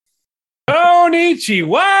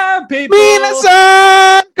Konnichiwa, people!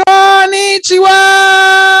 Minasan konnichiwa!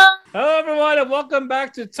 Hello, everyone, and welcome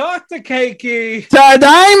back to Talk the Kēki.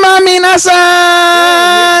 Tadaima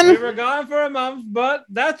minasan! We were gone for a month, but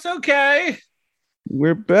that's okay.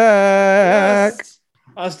 We're back.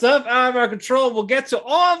 Yes. Stuff out of our control. We'll get to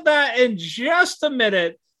all of that in just a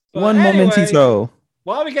minute. But One momentito.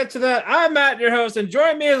 While we get to that, I'm Matt, your host, and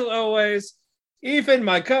join me as always, Ethan,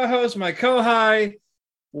 my co-host, my co-hi.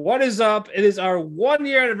 What is up? It is our 1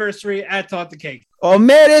 year anniversary at Talk the Kēki.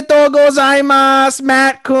 Omedetou gozaimasu,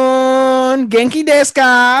 Matt-kun. Genki desu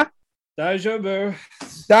ka? Daijoubu.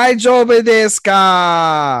 Daijoubu desu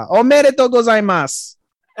ka? Omedetou gozaimasu.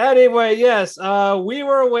 Anyway, yes, we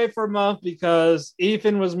were away for a month because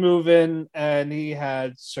Ethan was moving and he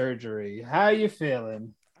had surgery. How you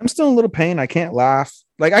feeling? I'm still in a little pain. I can't laugh.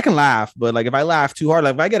 Like, I can laugh, but like if I laugh too hard,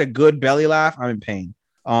 like if I get a good belly laugh, I'm in pain.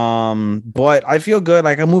 But I feel good.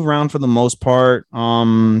 Like I move around for the most part.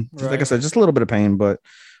 Like I said, just a little bit of pain, but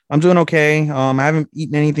I'm doing okay. I haven't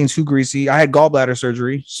eaten anything too greasy. I had gallbladder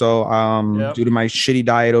surgery, so due to my shitty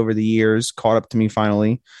diet over the years, caught up to me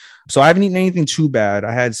finally. So I haven't eaten anything too bad.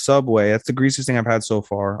 I had Subway. That's the greasiest thing I've had so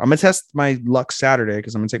far. I'm gonna test my luck Saturday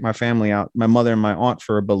because I'm gonna take my family out, my mother and my aunt,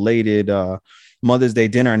 for a belated Mother's Day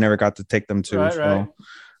dinner I never got to take them to. Right.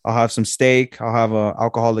 I'll have some steak. I'll have a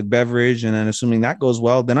alcoholic beverage, and then assuming that goes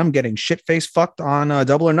well, then I'm getting shit-faced fucked on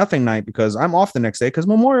Double or Nothing night because I'm off the next day because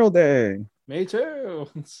Memorial Day. Me too.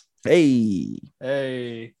 Hey.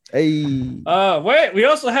 Wait, we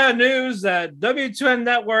also had news that W2N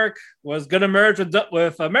Network was gonna merge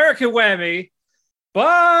with American Whammy,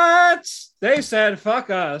 but they said fuck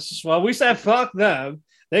us. Well, we said fuck them.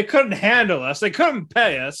 They couldn't handle us. They couldn't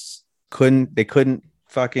pay us. They couldn't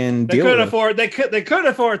fucking they deal couldn't with afford they couldn't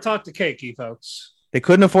afford Talk the Kēki, folks. They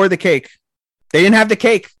couldn't afford the cake. They didn't have the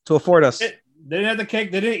cake to afford us. They didn't have the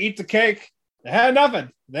cake. They didn't eat the cake. They had nothing.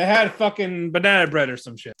 They had fucking banana bread or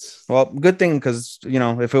some shit. Well, good thing, because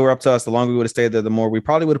if it were up to us, the longer we would have stayed there, the more we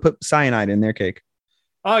probably would have put cyanide in their cake.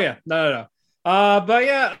 Oh yeah, no. But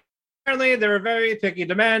yeah, apparently they were very picky,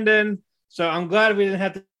 demanding. So I'm glad we didn't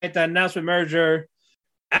have to make that announcement merger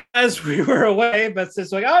as we were away, but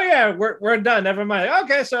it's like, oh yeah, we're done. Never mind.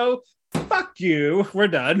 Okay, so fuck you. We're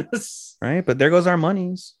done. Right, but there goes our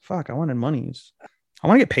monies. Fuck, I wanted monies. I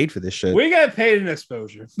want to get paid for this shit. We get paid in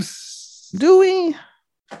exposure. Do we?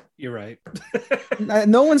 You're right.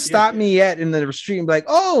 No one stopped me yet in the street and be like,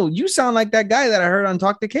 oh, you sound like that guy that I heard on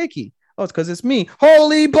Talk the Kēki. Oh, it's because it's me.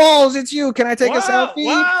 Holy balls, it's you. Can I take a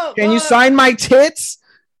selfie? Can you sign my tits?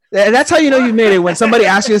 That's how you know you've made it. When somebody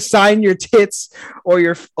asks you to sign your tits or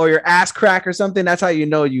your ass crack or something, that's how you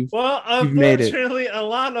know you've made it. Unfortunately, a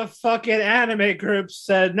lot of fucking anime groups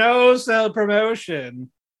said no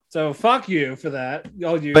self-promotion. So fuck you for that.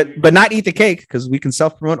 But not eat the cake, because we can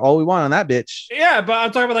self-promote all we want on that bitch. Yeah, but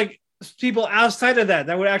I'm talking about like people outside of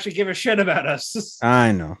that would actually give a shit about us.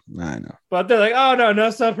 I know. But they're like, oh no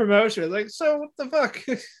self-promotion. Like, so what the fuck?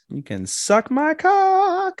 You can suck my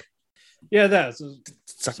cock. Yeah, that's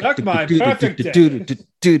suck my perfect dick.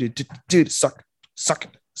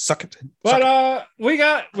 Suck it. But we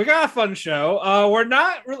got a fun show. We're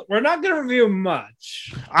not gonna review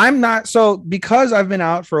much. I'm not, so because I've been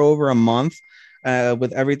out for over a month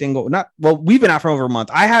with everything we've been out for over a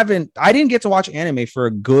month. I didn't get to watch anime for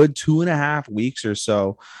a good 2.5 weeks or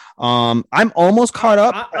so. I'm almost caught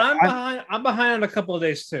up. I'm behind on a couple of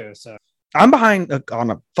days too, so I'm behind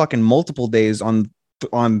on a fucking multiple days on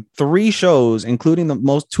 3 shows, including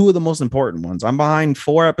two of the most important ones. I'm behind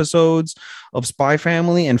 4 episodes of Spy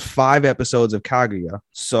Family and 5 episodes of Kaguya.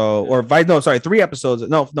 3 episodes.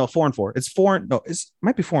 No, 4 and 4. It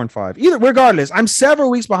might be 4 and 5. Either, regardless, I'm several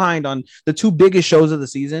weeks behind on the 2 biggest shows of the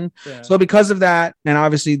season. Yeah. So because of that, and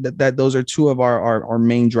obviously that those are 2 of our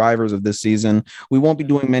main drivers of this season, we won't be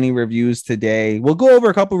doing many reviews today. We'll go over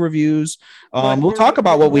a couple reviews. We'll talk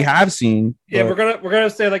about what we have seen. Yeah, we're gonna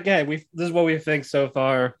say like, hey, this is what we think so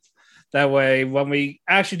far. That way, when we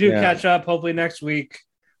actually do catch up, hopefully next week,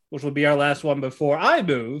 which will be our last one before I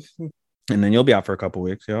move, and then you'll be out for a couple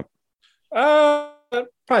weeks. Yep. Probably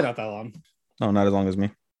not that long. No, not as long as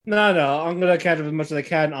me. No. I'm gonna catch up as much as I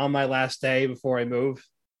can on my last day before I move.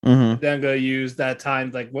 Mm-hmm. Then I'm gonna use that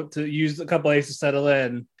time, to use a couple days to settle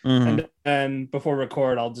in, and before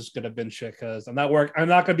record, I'll just gonna binge shit because I'm not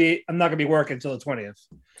gonna be working until the 20th.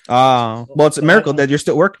 Well, it's a miracle that you're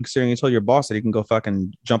still working, considering you told your boss that he can go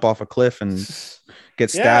fucking jump off a cliff and get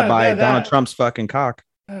stabbed by Donald Trump's fucking cock.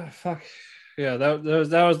 Fuck. Yeah, that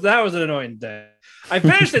was an annoying day. I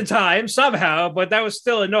finished in time somehow, but that was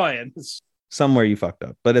still annoying. Somewhere you fucked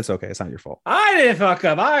up, but it's okay. It's not your fault. I didn't fuck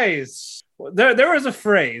up. There was a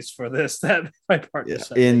phrase for this that my partner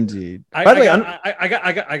said. Indeed. By the way,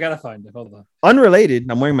 I gotta find it. Hold on. Unrelated.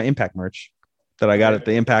 I'm wearing my Impact merch that I got at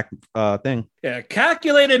the Impact thing. Yeah,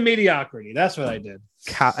 calculated mediocrity. That's what I did.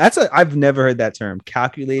 I've never heard that term.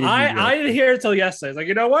 Calculated. I didn't hear it until yesterday. It's like,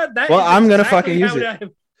 you know what? I'm gonna fucking use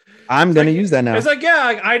it. I'm gonna use that now. It's like,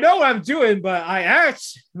 yeah, I know what I'm doing, but I act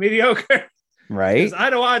mediocre. Right. Because I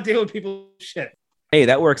don't want to deal with people's shit. Hey,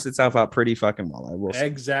 that works itself out pretty fucking well. I will say.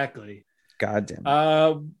 Exactly. God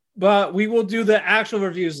damn. But we will do the actual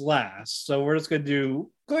reviews last. So we're just gonna do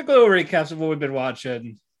quick little recaps of what we've been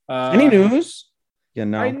watching. Any news? Yeah,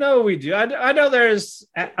 no. I know we do. I know there's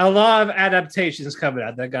a lot of adaptations coming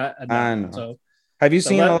out that got announced. I know. So have you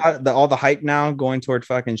seen all the hype now going toward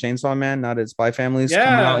fucking Chainsaw Man? Now that Spy Family's coming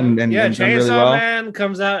out and Chainsaw really well? Man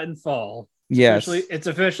comes out in fall. Yes, it's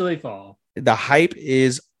officially fall. The hype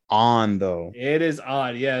is on, though. It is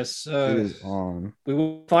on. Yes, it is on. We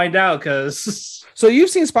will find out because. So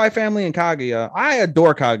you've seen Spy Family and Kaguya. I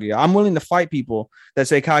adore Kaguya. I'm willing to fight people that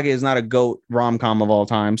say Kaguya is not a GOAT rom-com of all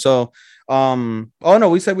time. So. Oh no,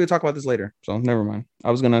 we said we'd talk about this later, so never mind.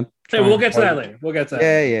 I was gonna. We'll get to that later. We'll get to that.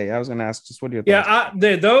 Yeah. I was gonna ask, just what do you?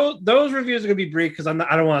 Those reviews are gonna be brief because I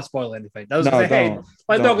don't want to spoil anything. I'm gonna say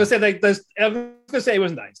it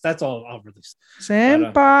was nice. That's all I'll release.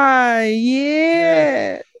 Senpai,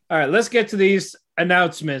 yeah. All right, let's get to these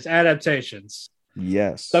announcements, adaptations.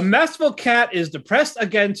 Yes. The Masterful Cat is depressed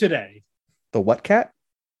again today. The what cat?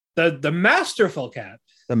 The Masterful Cat.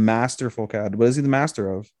 The Masterful Cat. What is he the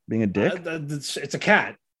master of? Being a dick? It's a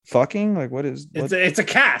cat. Fucking? Like, what is... It's a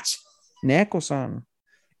cat. Neko-san.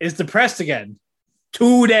 Is depressed again.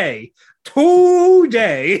 Today.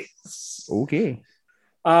 Okay.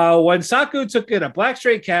 When Saku took in a black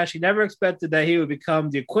stray cat, she never expected that he would become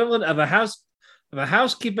the equivalent of a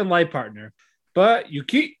housekeeping life partner. But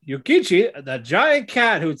Yukichi, the giant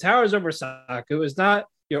cat who towers over Saku, is not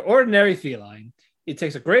your ordinary feline. He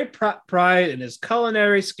takes a great pride in his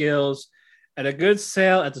culinary skills, and a good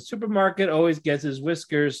sale at the supermarket always gets his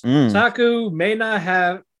whiskers. Saku may not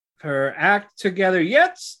have her act together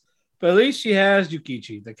yet, but at least she has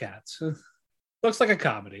Yukichi, the cat. Looks like a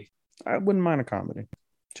comedy. I wouldn't mind a comedy.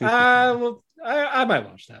 I might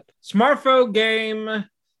watch that. Smartphone game,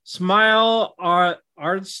 Smile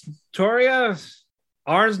Ars Notoria.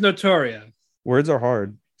 Words are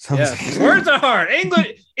hard. Yes, words are hard.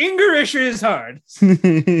 English is hard.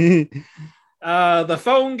 The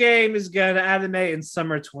phone game is going to animate in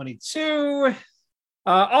summer 22.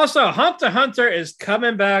 Also, Hunter x Hunter is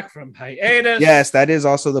coming back from hiatus. Yes, that is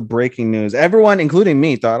also the breaking news. Everyone, including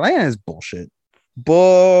me, thought, it's bullshit.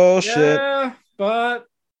 Yeah, but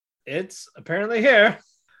it's apparently here.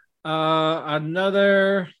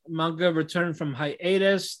 Another manga returned from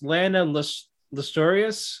hiatus, Lana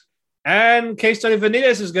Lustorius. And Case Study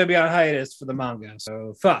Vanitas is going to be on hiatus for the manga.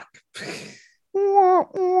 So, fuck.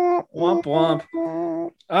 Womp womp.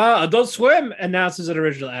 Adult Swim announces an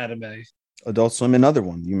original anime. Adult Swim, another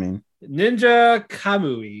one, you mean? Ninja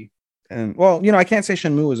Kamui. And, I can't say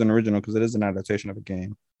Shenmue is an original because it is an adaptation of a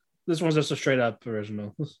game. This one's just a straight up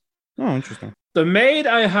original. Oh, interesting. The maid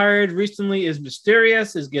I hired recently is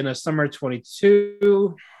mysterious, is getting a summer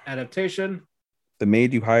 22 adaptation. The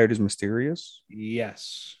maid you hired is mysterious?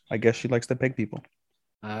 Yes. I guess she likes to peg people.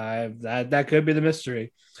 That could be the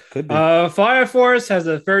mystery. Could be. Fire Force has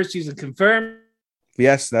the first season confirmed.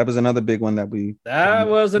 Yes, that was another big one that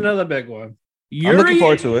was another big one. I'm looking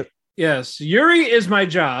forward to it. Yes. Yuri Is My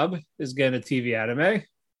Job is getting a TV anime.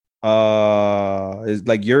 Is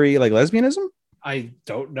like Yuri like lesbianism? I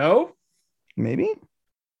don't know. Maybe.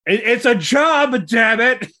 It's a job, damn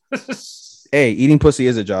it. Hey, eating pussy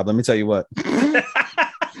is a job. Let me tell you what.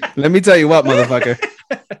 Motherfucker.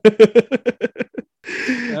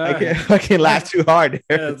 I can't laugh too hard.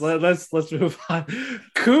 Let's move on.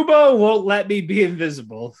 Kubo Won't Let Me Be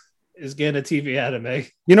Invisible is getting a TV anime.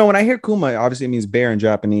 When I hear Kuma, obviously it means bear in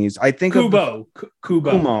Japanese. I think Kubo.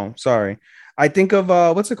 Kumo. Sorry, I think of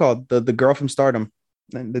what's it called? The girl from Stardom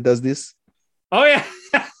that does this. Oh yeah.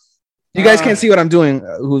 You guys can't see what I'm doing.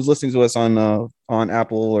 Who's listening to us on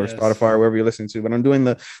Apple or Spotify or wherever you're listening to? But I'm doing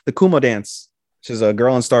the Kumo dance. She's a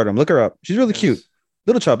girl in Stardom. Look her up. She's really cute.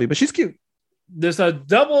 Little chubby, but she's cute. There's a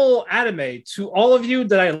double anime to all of you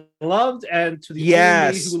that I loved and to the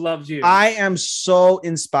enemy who loves you. I am so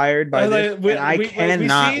inspired by this. I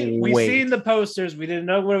cannot wait. We've seen the posters. We didn't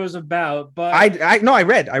know what it was about, but I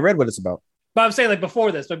read what it's about. But I'm saying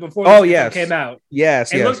before this came out.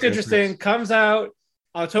 Yes, it looked interesting. Yes. Comes out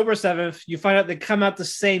October 7th. You find out they come out the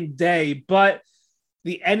same day, but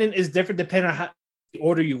the ending is different depending on the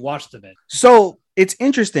order you watched them in. So it's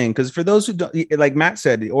interesting because for those who don't, like Matt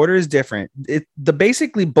said, the order is different.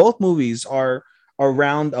 Basically both movies are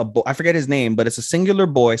around a boy. I forget his name, but it's a singular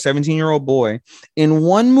boy, 17-year-old boy. In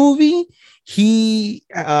one movie, he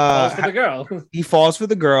falls for the girl. He falls for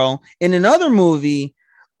the girl. In another movie,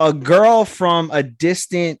 a girl from a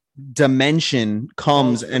distant dimension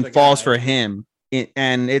comes and falls for him,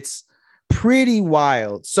 and it's pretty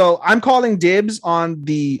wild. So I'm calling dibs on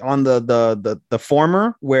the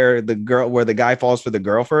former, where the guy falls for the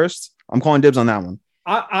girl first. I'm calling dibs on that one.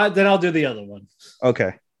 Then I'll do the other one.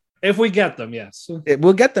 Okay. If we get them, yes.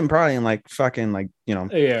 We'll get them probably in like fucking like,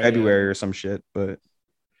 February or some shit, but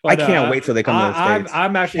I can't wait till they come to the States.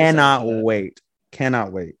 I'm actually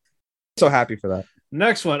cannot wait. So happy for that.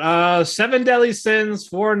 Next one, 7 Deadly Sins,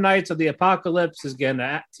 4 Nights of the Apocalypse is again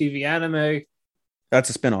a TV anime. That's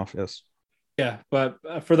a spinoff, yes. Yeah, but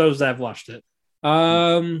for those that have watched it.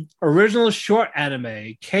 Original short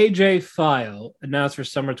anime, KJ File, announced for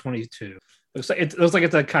summer 22. Looks like it's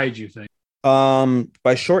a kaiju thing.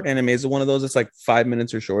 By short anime, is it one of those that's like 5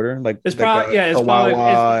 minutes or shorter? Like it's probably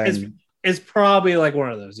it's probably like one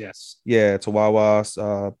of those, yes. Yeah, it's a Wawa.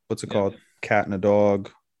 What's it called? Cat and a dog.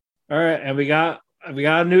 All right, and we got a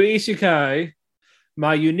new isekai.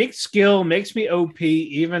 My unique skill makes me OP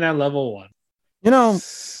even at level 1.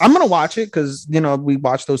 I'm gonna watch it because we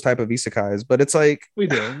watch those type of isekais, but it's like we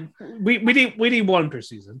do. We need one per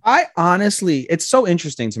season. I honestly, it's so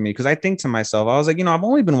interesting to me because I think to myself, I was like, I've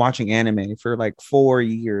only been watching anime for like 4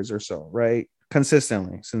 years or so, right?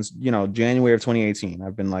 Consistently since January of 2018.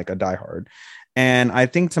 I've been like a diehard. And I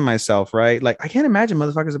think to myself, right, like I can't imagine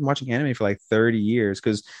motherfuckers have been watching anime for like 30 years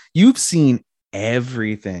because you've seen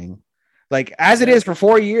everything. Like as it is for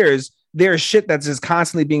 4 years, there's shit that's just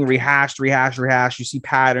constantly being rehashed. You see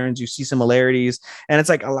patterns, you see similarities, and it's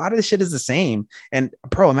like a lot of the shit is the same. And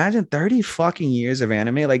bro, imagine 30 fucking years of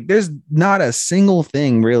anime. Like there's not a single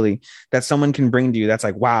thing really that someone can bring to you that's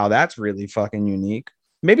like, wow, that's really fucking unique.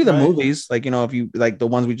 Maybe the movies, like if you like the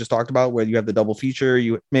ones we just talked about where you have the double feature,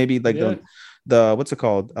 you maybe like the what's it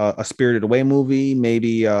called, a Spirited Away movie,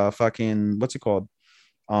 maybe fucking what's it called,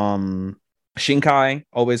 Shinkai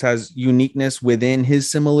always has uniqueness within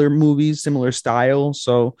his similar movies, similar style.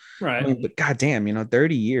 So right, but goddamn,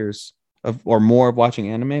 30 years or more of watching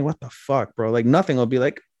anime, what the fuck, bro? Like nothing will be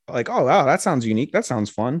like oh wow, that sounds unique, that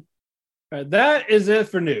sounds fun. All right, that is it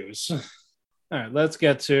for news. All right, let's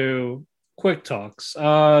get to quick talks.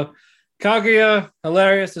 Kaguya,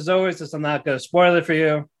 hilarious as always. I'm not gonna spoil it for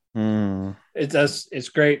you. It's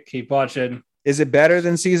great. Keep watching. Is it better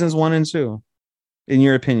than seasons 1 and 2, in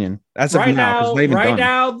your opinion? That's right now.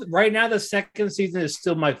 Right now, the second season is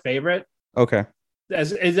still my favorite. Okay.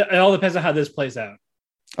 It all depends on how this plays out.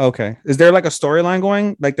 Okay. Is there like a storyline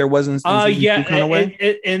going like there was in yeah, kind of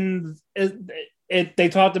way? They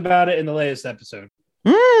talked about it in the latest episode.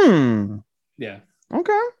 Yeah.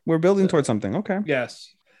 Okay. We're building towards something. Okay.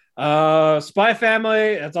 Yes. Spy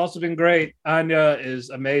Family, that's also been great. Anya is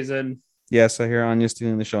amazing. Yes, I hear Anya's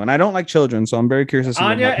stealing the show, and I don't like children, so I'm very curious to see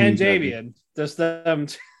Anya and Damien. Just them.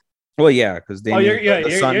 Well, yeah, because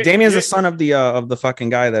Damien's the son of the fucking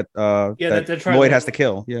guy that Lloyd has to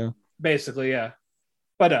kill. Yeah, basically, yeah.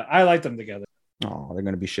 But I like them together. Oh, they're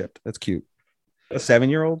gonna be shipped. That's cute. A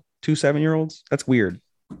 7-year-old, 2 7-year-olds. That's weird,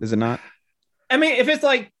 is it not? I mean, if it's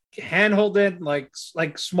like hand-holding, like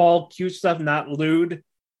small, cute stuff, not lewd.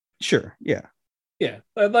 Sure. Yeah. Yeah.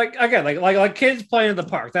 Like again, like kids playing in the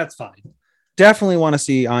park. That's fine. Definitely want to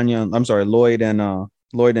see Anya. I'm sorry, Lloyd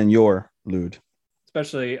and your lewd.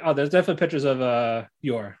 Especially, there's definitely pictures of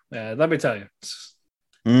your. Let me tell you.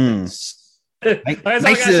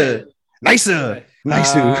 Nicer.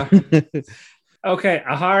 Okay,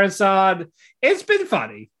 Ahar and Saad. It's been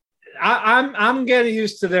funny. I'm getting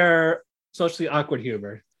used to their socially awkward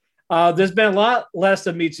humor. There's been a lot less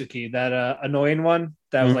of Mitsuki, that annoying one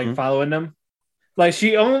that was like following them. Like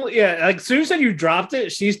she only, like as soon as you dropped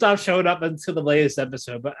it, she stopped showing up until the latest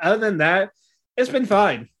episode. But other than that, it's been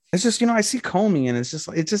fine. It's just, I see Comey and it's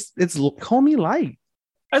Comey light.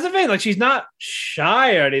 That's the thing. Like she's not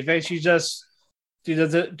shy or anything. She doesn't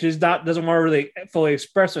want to really fully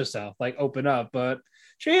express herself, like open up. But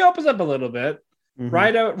she opens up a little bit.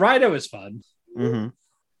 Rido is fun. And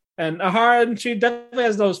Ahara, she definitely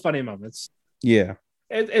has those funny moments. Yeah.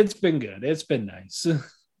 It's been good. It's been nice.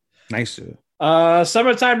 Nice.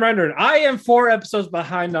 Summertime Rendering. I am 4 episodes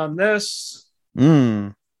behind on this.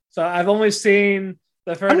 So I've only seen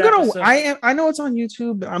the first episode. I know it's on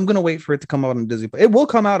YouTube. I'm going to wait for it to come out on Disney. It will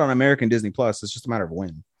come out on American Disney Plus. It's just a matter of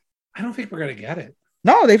when. I don't think we're going to get it.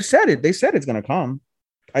 No, they've said it. They said it's going to come.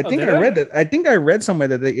 I think I read somewhere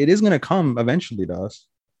that it is going to come eventually to us.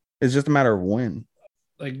 It's just a matter of when.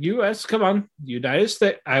 Like U.S. Come on, United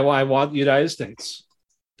States. I want United States.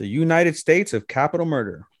 The United States of capital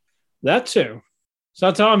murder. That too. It's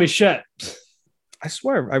not telling me shit. I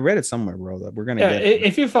swear I read it somewhere, bro. That we're gonna get.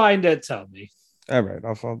 If you find it, tell me. All right,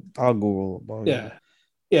 I'll Google.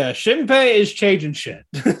 Yeah. Shenmue is changing shit.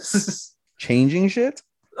 Changing shit.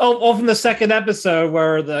 Oh, from the second episode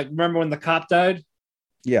where remember when the cop died?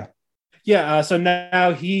 Yeah. Yeah. So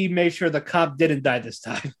now he made sure the cop didn't die this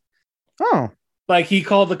time. Oh. Like he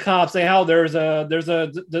called the cops, saying, "Oh, there's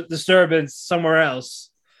a disturbance somewhere else."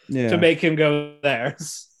 Yeah. To make him go there.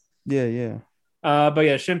 Yeah. But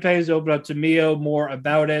yeah, Shinpei's opened up to Mio more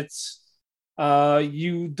about it.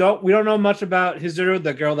 We don't know much about Hizuru,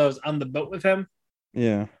 the girl that was on the boat with him.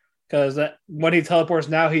 Yeah. Because when he teleports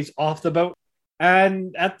now, he's off the boat.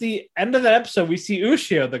 And at the end of the episode, we see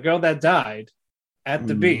Ushio, the girl that died, at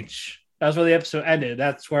the beach. That's where the episode ended.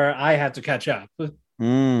 That's where I had to catch up. So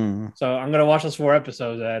I'm gonna watch those 4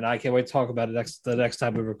 episodes, and I can't wait to talk about it the next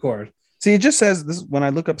time we record. See, it just says this when I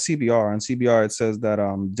look up CBR. On CBR, it says that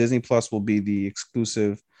Disney Plus will be the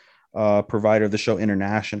exclusive provider of the show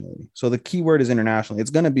internationally. So the keyword is internationally.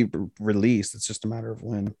 It's going to be released. It's just a matter of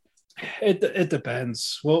when. It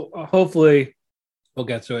depends. Well, hopefully we'll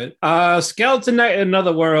get to it. Skeleton Knight in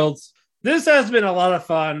Another World. This has been a lot of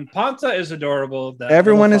fun. Ponta is adorable.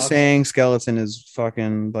 Everyone is saying Skeleton is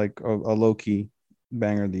fucking like a low key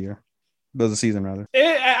banger of the year. The season rather.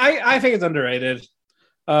 I think it's underrated.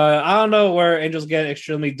 I don't know where Angels get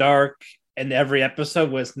extremely dark and every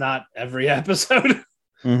episode was not every episode.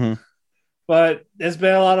 But it's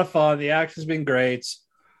been a lot of fun. The action's been great.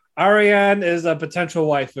 Ariane is a potential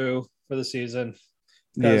waifu for the season.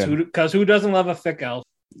 Because who doesn't love a thick elf?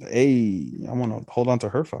 Hey, I want to hold on to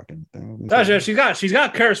her fucking thing. She's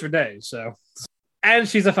got curse for days, so. And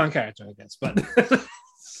she's a fun character, I guess. But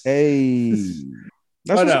hey.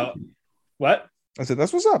 What? I said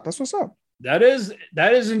that's what's up. That's what's up. That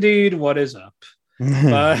is indeed what is up.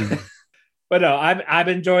 But no, I've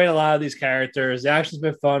enjoyed a lot of these characters. The action's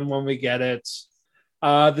been fun when we get it.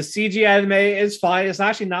 The CG anime is fine. It's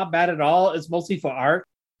actually not bad at all. It's mostly for art,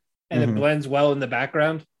 and it blends well in the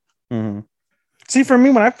background. See, for me,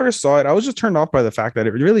 when I first saw it, I was just turned off by the fact that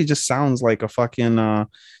it really just sounds like a fucking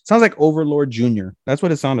sounds like Overlord Junior. That's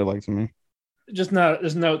what it sounded like to me. Just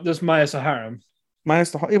minus a harem,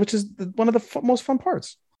 which is one of the most fun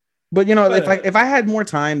parts. But if I had more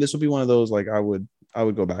time, this would be one of those like I would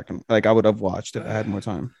go back and like I would have watched if I had more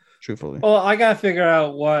time. Truthfully, well, I gotta figure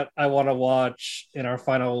out what I want to watch in our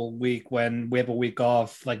final week when we have a week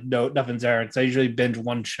off. Like nothing's airing. So I usually binge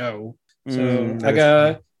one show. So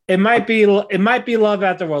it might be Love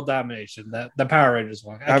After World Domination, the Power Rangers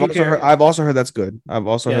one. I've also heard that's good. I've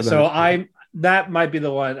also heard that. So that might be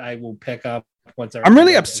the one I will pick up. I'm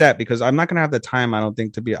really upset because I'm not gonna have the time. I don't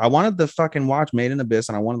think to be. I wanted to fucking watch Made in Abyss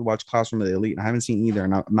and I wanted to watch Classroom of the Elite. And I haven't seen either,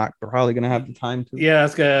 and I'm not probably gonna have the time to. Yeah,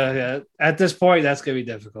 that's gonna. Yeah. At this point, that's gonna be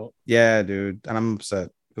difficult. Yeah, dude, and I'm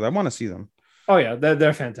upset because I want to see them. Oh yeah,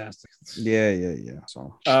 they're fantastic. Yeah.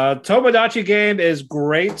 So, Tomodachi Game is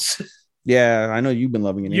great. Yeah, I know you've been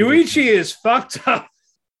loving it. Yuichi is fucked up.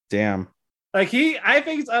 Damn. Like I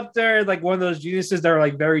think it's up there, like one of those geniuses that are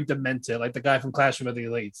like very demented, like the guy from Classroom of the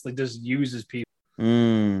Elites, like just uses people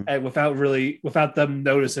and without them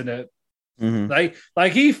noticing it.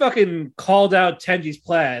 Like he fucking called out Tenji's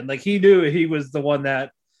plan. Like he knew he was the one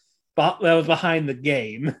that was behind the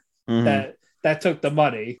game that took the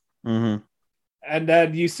money. And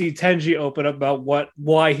then you see Tenji open up about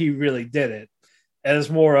why he really did it. And it's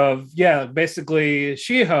more of basically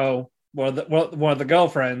Shiho, one of the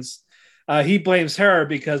girlfriends. He blames her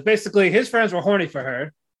because basically his friends were horny for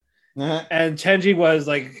her, and Tenji was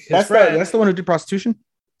like his friend. That's the one who did prostitution.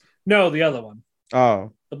 No, the other one.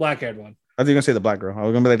 Oh, the black-haired one. I was gonna say the black girl. I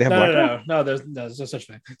was gonna be like, they have black girl? No. There's no such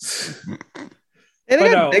thing.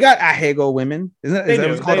 They got Ahego women. Is that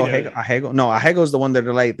what's called Ahego? No, Ahego is the one that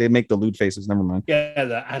are like they make the lewd faces. Never mind. Yeah,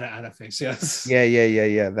 the Ana face. Yes.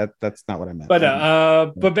 Yeah. That's not what I meant.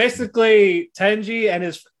 But basically, Tenji and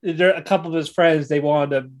a couple of his friends, they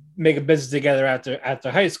wanted to make a business together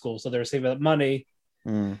after high school, so they were saving up money,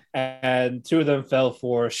 and 2 of them fell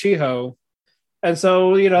for Shiho, and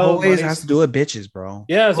so always has to do with bitches, bro.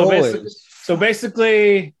 Yeah, so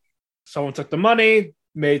basically, someone took the money,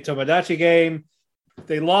 made Tomodachi Game.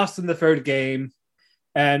 They lost in the 3rd game,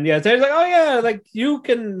 and Tenji's like, oh yeah, like you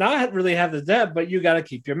can not really have the debt, but you got to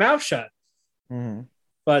keep your mouth shut.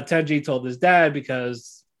 But Tenji told his dad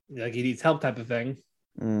because like he needs help, type of thing.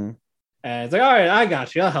 And it's like, all right, I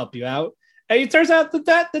got you. I'll help you out. And it turns out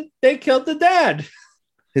that they killed the dad.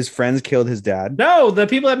 His friends killed his dad? No, the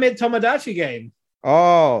people that made Tomodachi Game.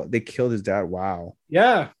 Oh, they killed his dad. Wow.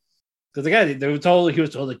 Yeah. Because again, he was told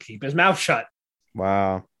to keep his mouth shut.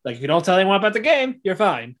 Wow. Like, if you don't tell anyone about the game, you're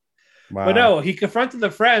fine. Wow. But no, he confronted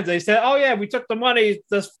the friends. They said, "Oh yeah, we took the money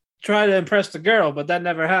to try to impress the girl, but that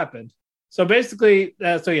never happened." So basically,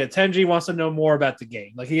 Tenji wants to know more about the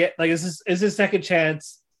game. Like is his second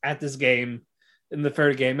chance at this game in the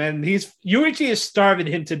third game, and Yuichi is starving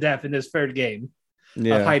him to death in his third game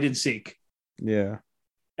of hide and seek. Yeah,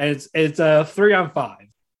 and it's a 3-on-5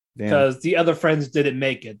 because Damn. the other friends didn't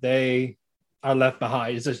make it. They are left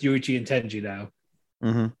behind. It's just Yuichi and Tenji now.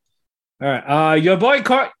 Mm-hmm. All right, your boy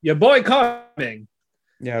coming.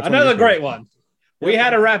 Yeah, another great one. We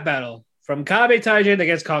had a rap battle from Kabe Taijin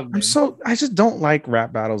against Kongmin. I just don't like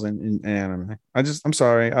rap battles in anime. I'm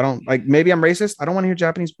sorry. I don't like. Maybe I'm racist. I don't want to hear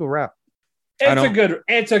Japanese people rap. It's a good.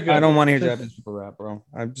 I don't want to hear Japanese people rap, bro.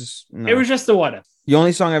 No. It was just the one. The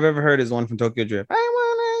only song I've ever heard is the one from Tokyo Drift.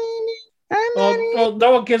 Well,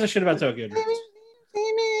 no one gives a shit about Tokyo Drift.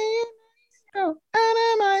 Yeah.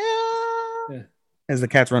 As the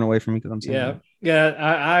cats run away from me because I'm saying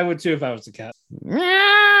I would too if I was the cat.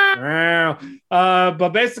 But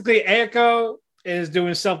basically, Aiko is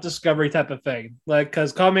doing self-discovery type of thing, like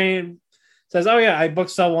because Kami says, "Oh yeah, I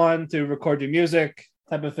booked someone to record your music,"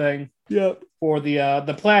 type of thing. Yep. For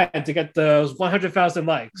the plan to get those 100,000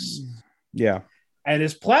 likes. Yeah. And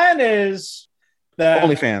his plan is that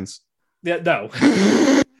OnlyFans. Yeah, no.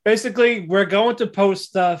 Basically, we're going to post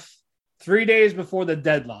stuff 3 days before the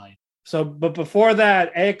deadline. So, but before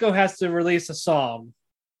that, Aiko has to release a song,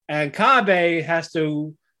 and Kabe has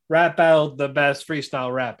to rap out the best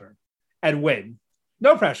freestyle rapper and win.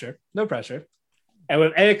 No pressure. And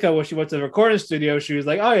with Aiko, when she went to the recording studio, she was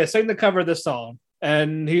like, "Oh yeah, sing the cover of this song."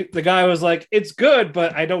 And the guy was like, "It's good,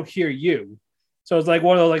 but I don't hear you." So it's like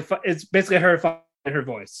one of those, like, it's basically her finding her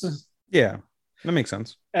voice. Yeah, that makes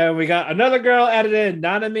sense. And we got another girl added in,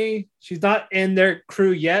 Nanami. She's not in their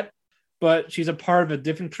crew yet, but she's a part of a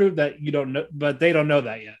different crew that you don't know, but they don't know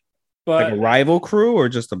that yet. But like a rival crew or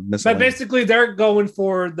just a miscellaneous? But basically, they're going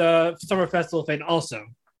for the summer festival thing also.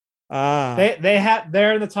 They're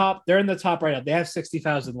in the top. They're in the top right now. They have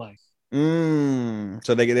 60,000 likes.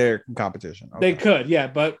 So they get their competition. Okay. They could, yeah.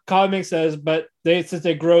 But Comic says, since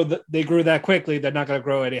they grew that quickly, they're not going to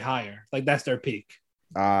grow any higher. Like that's their peak.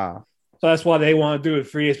 So that's why they want to do it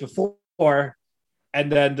 3 days before,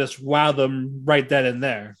 and then just wow them right then and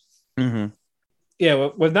there. Mm-hmm. Yeah,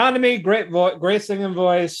 with Nanami, great singing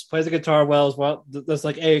voice, plays the guitar well as well, just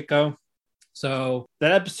like Aiko. So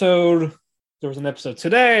that episode, there was an episode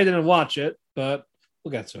today. I didn't watch it, but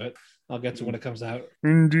we'll get to it. I'll get to it when it comes out.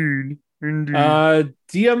 Indeed. Diamond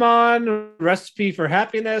Recipe for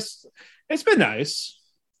Happiness. It's been nice.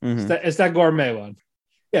 Mm-hmm. It's that gourmet one.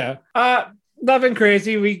 Yeah. Nothing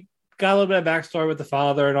crazy. We got a little bit of backstory with the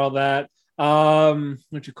father and all that.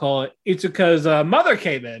 What you call it? Itsuka's mother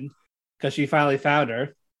came in because she finally found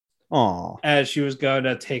her. Aww. As she was going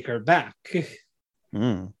to take her back.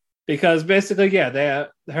 Mm. Because basically, her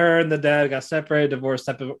and the dad got separated, divorce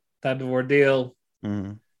type of ordeal.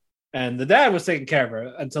 Mm. And the dad was taking care of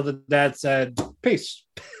her until the dad said, "Peace."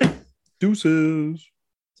 Deuces.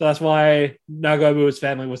 So that's why Nagamu's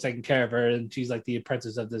family was taking care of her, and she's like the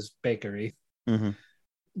apprentice of this bakery. Mm-hmm.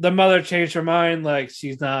 The mother changed her mind, like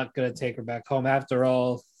she's not going to take her back home after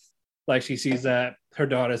all. Like she sees that her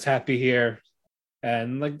daughter's happy here,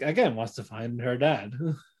 and like again wants to find her dad.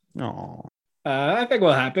 Aww. I think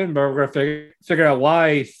what happened, but we're gonna figure out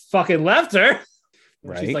why he fucking left her.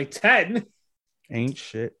 Right. She's like 10. Ain't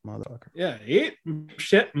shit, motherfucker. Yeah, ain't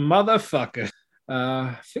shit, motherfucker.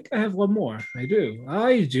 I think I have one more. I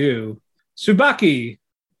do. Tsubaki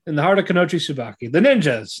in the heart of Kanochi Tsubaki. The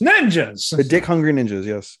ninjas. The dick hungry ninjas,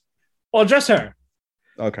 yes. Well, just her.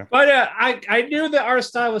 Okay. But I knew the art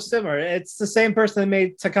style was similar. It's the same person that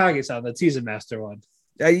made Takagi-san, the Teaser Master one.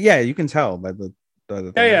 Yeah, you can tell by the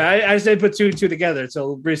I just didn't put two and two together.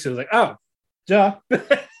 So Brice was like, "Oh, duh."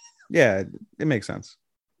 Yeah, it makes sense.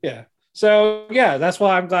 Yeah. So yeah, that's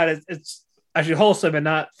why I'm glad it's actually wholesome and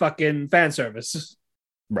not fucking fan service.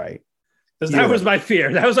 Right. Because that was my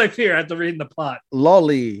fear. That was my fear after reading the plot.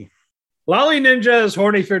 Lolly Ninja is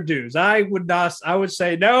horny for dudes. I would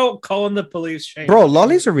say no, calling the police. Shame. Bro,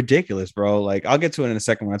 lollies are ridiculous, bro. Like I'll get to it in a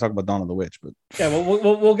second when I talk about Dawn of the Witch, but yeah,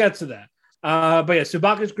 we'll get to that. But yeah,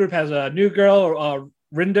 Tsubaki's group has a new girl,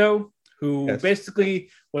 Rindo, who basically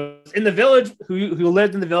was in the village, who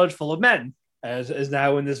lived in the village full of men, as is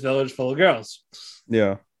now in this village full of girls.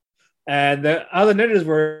 Yeah. And the other ninjas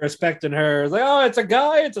were respecting her, like, "Oh, it's a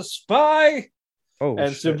guy, it's a spy." Oh,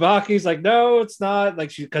 and shit. Tsubaki's like, "No, it's not."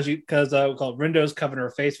 Like because Rindo's covering her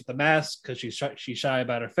face with the mask because she's shy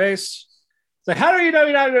about her face. It's like, how do you know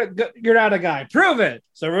you're not a guy? Prove it.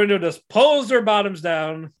 So Rindo just pulls her bottoms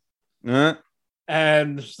down,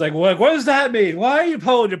 And she's like, what does that mean? Why are you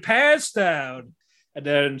pulling your pants down? And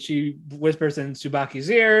then she whispers in Tsubaki's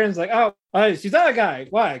ear and is like, oh, she's not a guy.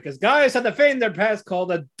 Why? Because guys have the thing in their pants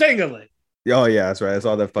called a dingaling. Oh, yeah, that's right. I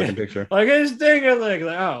saw that fucking picture. Like, it's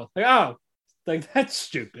dingaling. Like, that's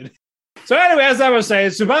stupid. So anyway, as I was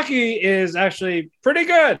saying, Tsubaki is actually pretty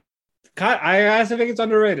good. I actually think it's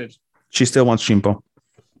underrated. She still wants Chimpo.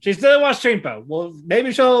 She still wants Chimpo. Well,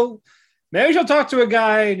 maybe she'll talk to a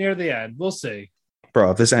guy near the end. We'll see.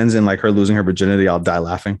 Bro, if this ends in like her losing her virginity, I'll die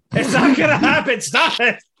laughing. It's not gonna happen. Stop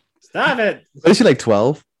it. Is she like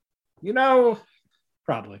 12?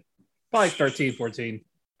 Probably 13, 14.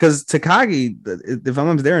 Because Takagi, if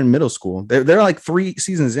I'm they're in middle school. They're like 3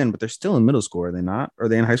 seasons in, but they're still in middle school, are they not? Or are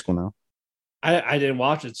they in high school now? I didn't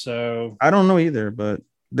watch it, so I don't know either, but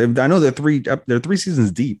I know they're 3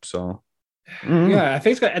 seasons deep, so yeah, I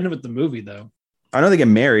think it's gonna end up with the movie though. I know they get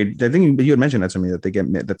married. I think you had mentioned that to me that they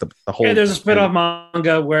get that the whole. Yeah, there's a spin-off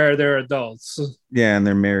manga where they're adults. Yeah, and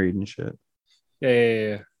they're married and shit.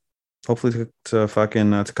 Yeah. Hopefully, to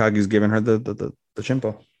fucking Takagi's giving her the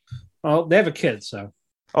chimpo. Well, they have a kid, so.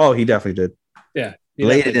 Oh, he definitely did. Yeah,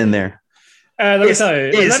 laid it in there. Let me tell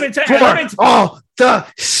you. All the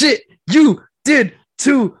shit you did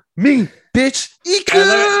to me, bitch.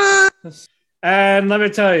 And let me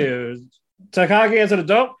tell you, Takagi as an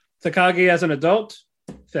adult,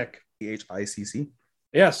 thick. THICC.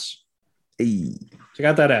 Yes. Hey. Check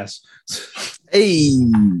out that ass. Hey.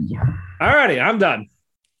 Alrighty, I'm done.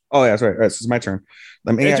 Oh, yeah, that's right. All right, this is my turn.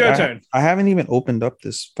 It's your turn. I haven't even opened up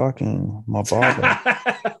this fucking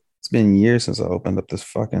Mababa. It's been years since I opened up this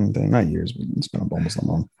fucking thing. Not years, but it's been almost a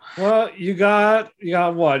month. Well, you got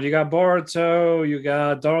what? You got Boruto, you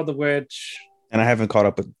got Dawn of the Witch. And I haven't caught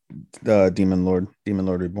up with Demon Lord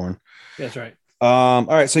Reborn. That's right. All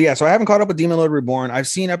right, so I haven't caught up with Demon Lord Reborn. I've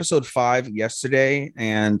seen episode 5 yesterday,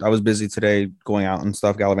 and I was busy today going out and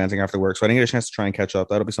stuff, gallivanting after work, so I didn't get a chance to try and catch up.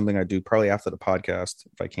 That'll be something I do probably after the podcast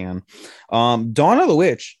if I can. Dawn of the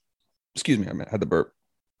Witch. Excuse me, I had the burp.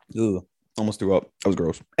 Ugh, almost threw up. That was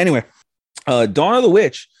gross. Anyway, Dawn of the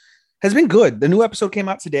Witch has been good. The new episode came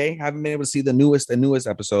out today. Haven't been able to see the newest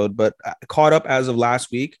episode, but caught up as of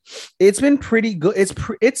last week. It's been pretty good.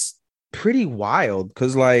 It's pretty wild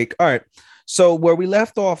because, like, all right. So where we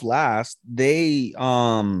left off last, they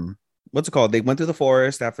what's it called? They went through the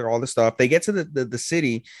forest after all this stuff. They get to the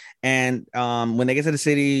city, and when they get to the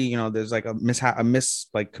city, there's like a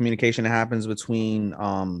communication that happens between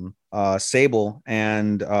Sable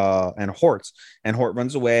and Hort, and Hort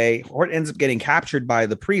runs away. Hort ends up getting captured by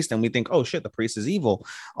the priest, and we think, oh shit, the priest is evil.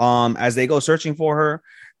 As they go searching for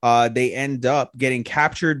her, they end up getting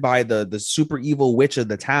captured by the super evil witch of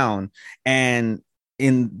the town. And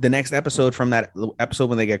in the next episode, from that episode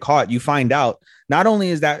when they get caught, you find out not only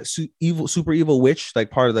is that super evil witch like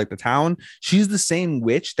part of like the town, she's the same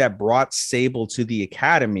witch that brought Sable to the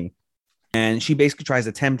academy. And she basically tries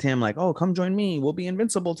to tempt him, like, "Oh, come join me. We'll be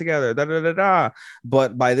invincible together." Da da da da.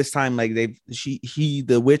 But by this time, like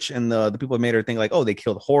the witch and the people that made her think, like, "Oh, they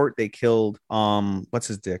killed Hort. They killed what's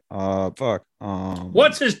his dick?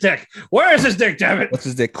 What's his dick? Where is his dick? Damn it! What's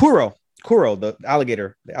his dick? Kuro, the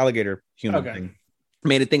alligator human thing."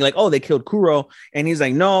 Made it think like, oh, they killed Kuro, and he's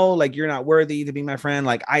like, no, like, you're not worthy to be my friend.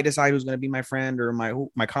 Like, I decide who's gonna be my friend or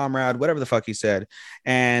my comrade, whatever the fuck he said.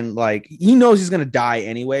 And like, he knows he's gonna die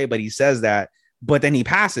anyway, but he says that. But then he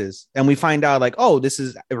passes, and we find out like, oh, this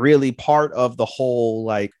is really part of the whole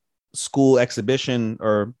like school exhibition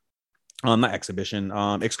or not exhibition,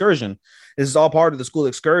 excursion. This is all part of the school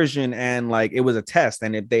excursion, and like it was a test,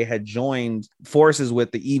 and if they had joined forces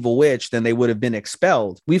with the evil witch, then they would have been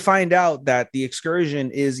expelled. We find out that the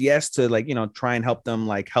excursion is, yes, to like, try and help them,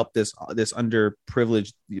 like help this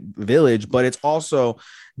underprivileged village, but it's also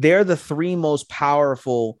they're the 3 most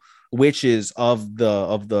powerful witches of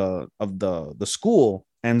the school.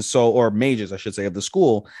 And so, or mages, I should say, of the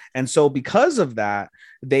school. And so because of that,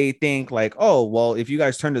 they think like, oh, well, if you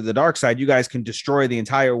guys turn to the dark side, you guys can destroy the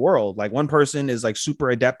entire world. Like one person is like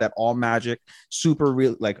super adept at all magic, super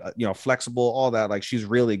real, like, flexible, all that. Like she's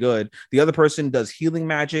really good. The other person does healing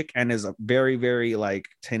magic and is very, very like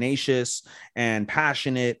tenacious and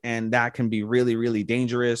passionate. And that can be really, really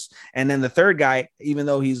dangerous. And then the third guy, even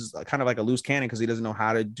though he's kind of like a loose cannon because he doesn't know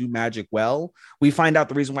how to do magic well, we find out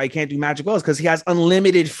the reason why he can't do magic well is because he has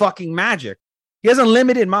unlimited fucking magic. He has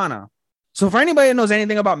unlimited mana. So for anybody that knows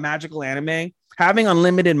anything about magical anime, having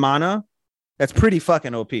unlimited mana, that's pretty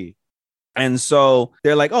fucking OP. And so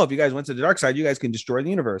they're like, oh, if you guys went to the dark side, you guys can destroy the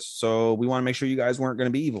universe. So we want to make sure you guys weren't going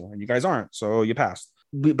to be evil, and you guys aren't. So you passed.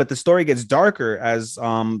 but the story gets darker as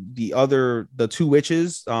the two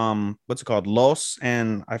witches, what's it called, Los,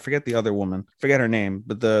 and I forget the other woman, forget her name,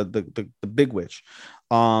 but the big witch.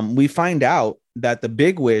 We find out that the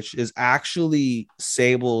big witch is actually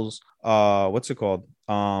Sable's what's it called,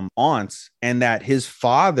 aunt, and that his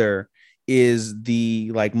father is the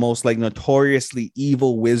like most like notoriously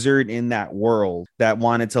evil wizard in that world that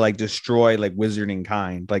wanted to like destroy like wizarding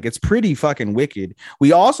kind. Like it's pretty fucking wicked.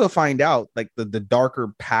 We also find out like the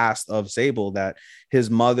darker past of Sable, that his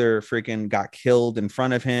mother freaking got killed in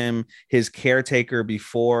front of him. His caretaker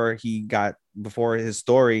before his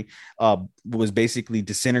story was basically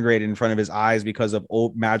disintegrated in front of his eyes because of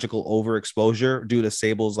magical overexposure due to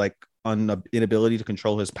Sable's like inability to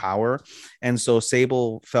control his power. And so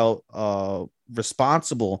Sable felt deeply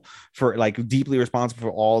responsible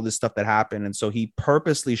for all this stuff that happened. And so he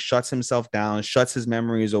purposely shuts himself down, shuts his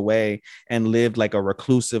memories away, and lived like a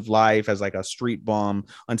reclusive life as like a street bum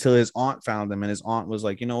until his aunt found him. And his aunt was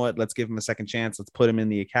like, you know what, let's give him a second chance, let's put him in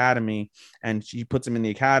the academy. And she puts him in the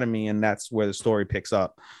academy, and that's where the story picks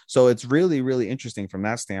up. So it's really, really interesting from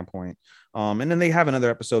that standpoint. And then they have another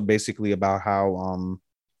episode basically about how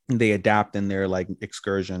they adapt in their like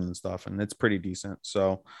excursion and stuff, and it's pretty decent.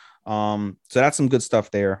 So that's some good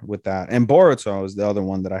stuff there with that. And Boruto is the other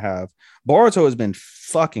one that I have. Boruto has been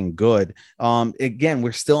fucking good. Again,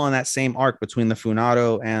 we're still on that same arc between the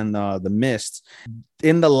Funado and the Mist.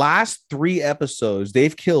 In the last 3 episodes,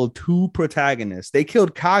 they've killed 2 protagonists. They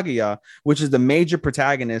killed Kaguya, which is the major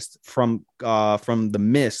protagonist from the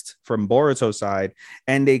Mist, from Boruto's side,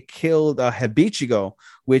 and they killed Hibichigo,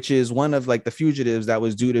 which is one of like the fugitives that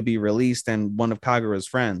was due to be released and one of Kagura's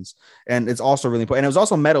friends. And it's also really important. And it was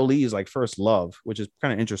also Metal Lee's like first love, which is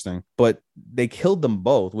kind of interesting. But they killed them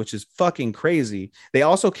both, which is fucking crazy. They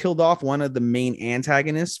also killed off one of the main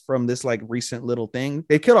antagonists from this like recent little thing.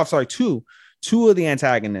 They killed off, two of the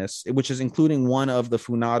antagonists, which is including one of the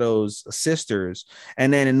Funado's sisters.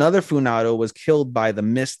 And then another Funado was killed by the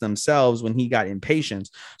Mist themselves when he got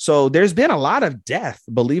impatient. So there's been a lot of death,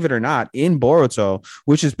 believe it or not, in Boruto,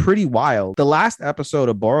 which is pretty wild. The last episode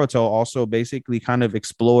of Boruto also basically kind of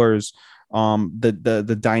explores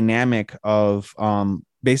the dynamic of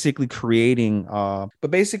basically creating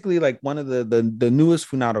but basically like one of the newest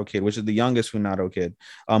Funado kid, which is the youngest Funado kid,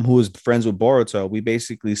 who is friends with Boruto. We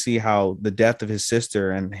basically see how the death of his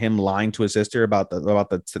sister and him lying to his sister about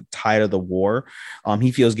the tide of the war,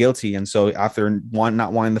 he feels guilty. And so after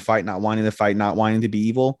not wanting to fight, not wanting to be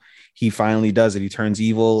evil, he finally does it. He turns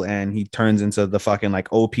evil and he turns into the fucking like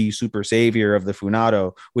OP super savior of the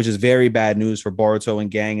Funado, which is very bad news for Boruto and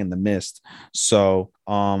gang and the Mist. So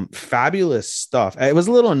fabulous stuff. It was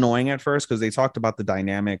a little annoying at first because they talked about the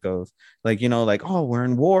dynamic of like, you know, like, oh, we're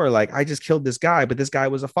in war, like I just killed this guy, but this guy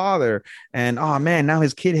was a father, and oh man, now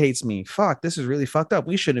his kid hates me. Fuck, this is really fucked up,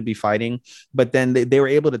 we shouldn't be fighting. But then they were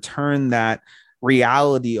able to turn that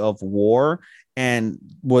reality of war, and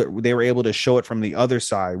what they were able to show it from the other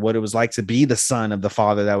side, what it was like to be the son of the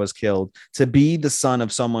father that was killed, to be the son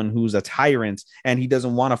of someone who's a tyrant and he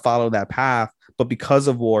doesn't want to follow that path, but because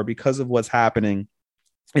of war, because of what's happening,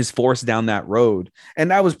 is forced down that road.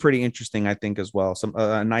 And that was pretty interesting, I think, as well. Some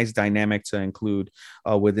a nice dynamic to include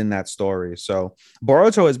within that story. So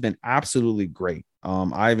Boruto has been absolutely great.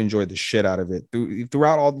 I've enjoyed the shit out of it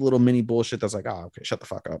throughout all the little mini bullshit that's like, oh, okay, shut the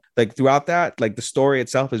fuck up. Like throughout that, like the story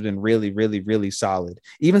itself has been really, really, really solid.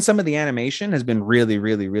 Even some of the animation has been really,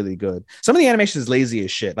 really, really good. Some of the animation is lazy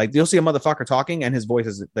as shit. Like you'll see a motherfucker talking and his voice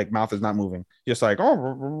is like, mouth is not moving. Just like,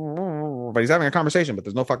 oh, but he's having a conversation, but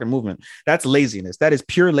there's no fucking movement. That's laziness. That is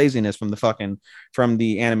pure laziness from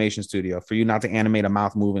the animation studio, for you not to animate a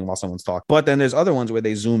mouth moving while someone's talking. But then there's other ones where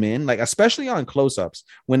they zoom in, like especially on close-ups,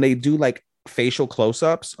 when they do like facial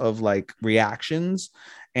close-ups of like reactions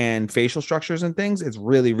and facial structures and things. It's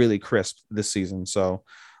really, really crisp this season. So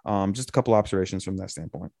just a couple observations from that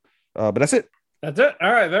standpoint, but that's it. All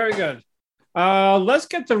right, very good. Let's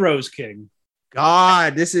get to Rose King.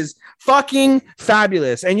 God, this is fucking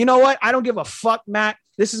fabulous. And you know what, I don't give a fuck, Matt.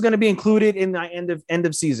 This is going to be included in my end of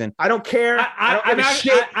season. I don't care.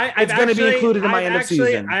 It's going to be included in my end of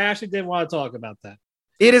season. I actually didn't want to talk about that.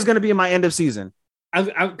 It is going to be in my end of season.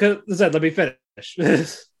 Let me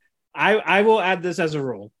finish. I will add this as a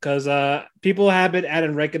rule because people have been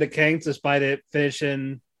adding Rank of the Kings despite it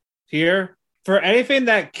finishing here. For anything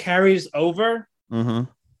that carries over,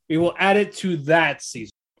 we will add it to that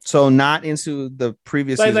season. So not into the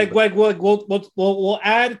previous season. Like we'll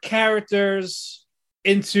add characters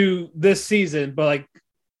into this season, but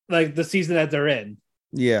like the season that they're in.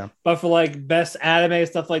 Yeah. But for like best anime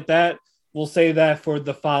stuff like that, we'll save that for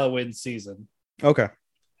the following season. Okay.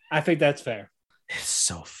 I think that's fair. It's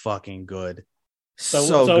so fucking good.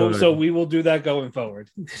 So we will do that going forward.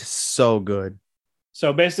 So good.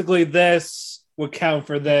 So basically, this would count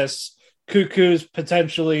for this. Cuckoo's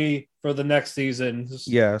potentially for the next season.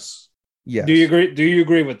 Yes. Do you agree? Do you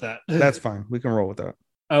agree with that? That's fine. We can roll with that.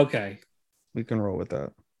 Okay. We can roll with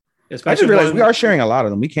that. Especially I just realized we are sharing a lot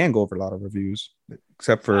of them. We can go over a lot of reviews,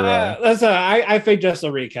 except for. I think just a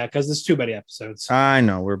recap because there's too many episodes. I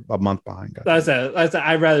know we're a month behind.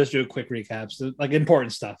 I'd rather just do quick recaps, like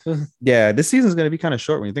important stuff. Yeah, this season's going to be kind of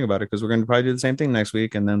short when you think about it, because we're going to probably do the same thing next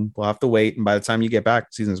week, and then we'll have to wait. And by the time you get back,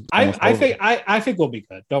 the season's I think we'll be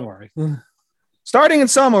good. Don't worry. Starting in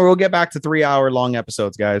summer, we'll get back to 3-hour long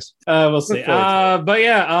episodes, guys. We'll see. But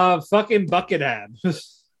yeah, fucking Buckingham.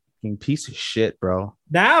 Piece of shit, bro.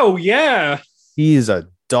 Now, yeah, he's a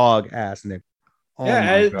dog ass Nick. Oh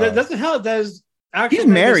yeah, that doesn't help. He's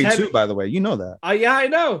married too, by the way. You know that. Yeah, I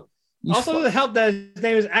know. Also, doesn't help that his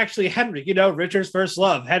name is actually Henry. You know, Richard's first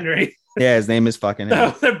love, Henry. Yeah, his name is fucking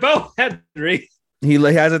Henry. So they're both Henry. He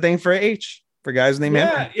has a thing for H for guys named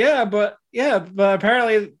Henry. Yeah, but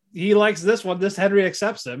apparently he likes this one. This Henry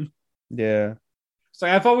accepts him. Yeah. So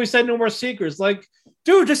I've always said no more secrets. Like,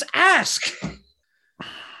 dude, just ask.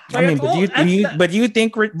 I mean, but do you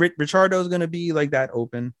think Richardo is going to be like that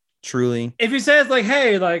open? Truly, if he says like,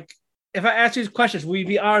 "Hey, like, if I ask you these questions, will you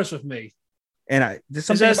be honest with me?" And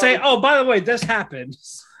instead of saying, "Oh, by the way, this happened."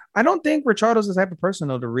 I don't think Richardo's the type of person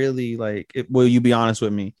though to really like. Will you be honest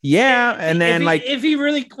with me? Yeah, and then if he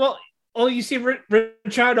really you see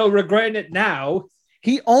Richardo regretting it now.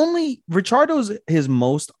 Richardo's his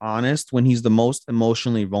most honest when he's the most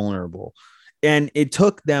emotionally vulnerable. And it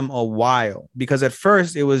took them a while because at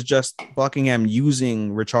first it was just Buckingham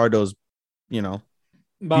using Richardo's,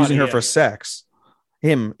 using her for sex,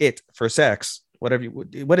 for sex, whatever.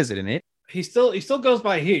 What is it in it? He still goes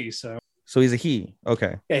by he. So he's a he.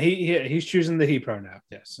 Okay. Yeah, he's choosing the he pronoun.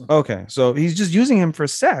 Yes. Okay. So he's just using him for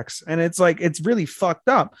sex, and it's like it's really fucked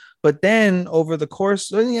up. But then over the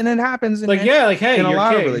course, and it happens in a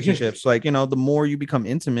lot of relationships. Like the more you become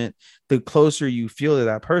intimate, the closer you feel to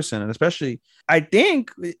that person, and especially, I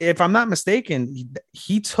think, if I'm not mistaken,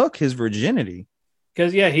 he took his virginity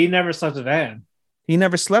because he never slept with Anne. He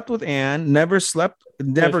never slept with Anne. Never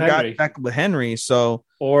got back with Henry.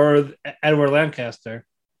 Or Edward Lancaster.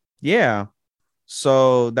 Yeah,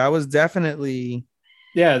 so that was definitely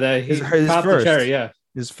his first. Cherry,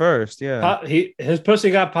 his first. Yeah, his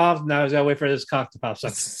pussy got popped. Now he's gotta wait for his cock to pop.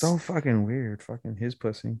 That's so fucking weird. Fucking his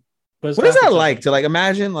pussy. What is that like to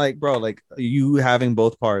imagine bro, you having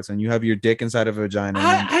both parts and you have your dick inside of a vagina?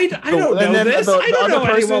 I don't know this. I don't know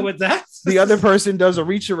anyone with that. The other person does a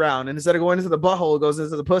reach around and instead of going into the butthole, it goes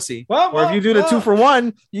into the pussy. Or if you do the 2 for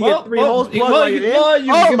 1, you get 3 holes plugged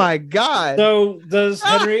oh my god! So does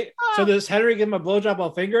Henry? Does Henry give him a blowjob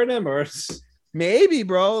while fingering him, or? Maybe,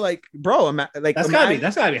 bro. That's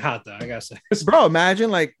gotta be hot though. I gotta say, bro. Imagine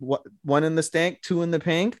 1 in the stank, 2 in the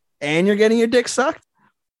pink, and you're getting your dick sucked.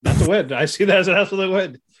 That's a win. I see that as an absolute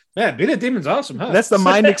win. Man, being a demon's awesome, huh? That's the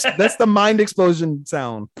mind. That's the mind explosion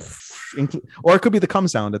sound, or it could be the cum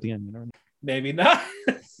sound at the end. Maybe not.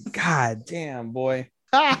 God damn, boy.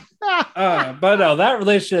 But no, that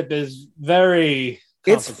relationship is very.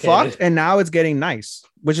 It's fucked, and now it's getting nice,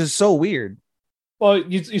 which is so weird. Well,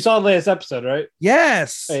 you saw the latest episode, right?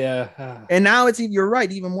 Yes. Yeah. And now you're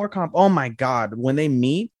right, even more Oh my god, when they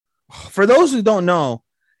meet. For those who don't know,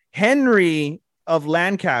 Henry of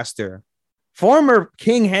Lancaster, former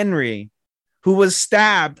King Henry, who was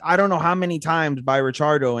stabbed I don't know how many times by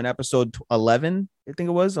Richardo in episode 11. I think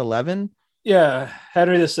it was 11. Yeah,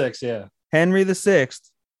 Henry VI. Yeah, Henry VI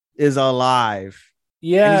is alive.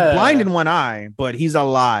 Yeah, and he's blind in one eye, but he's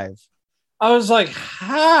alive. I was like,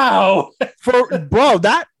 how?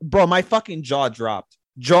 Bro, my fucking jaw dropped.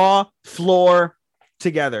 Floor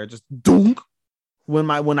together, just dunk. When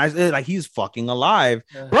I he's fucking alive,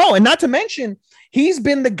 bro, and not to mention he's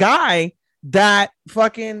been the guy that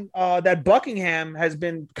fucking that Buckingham has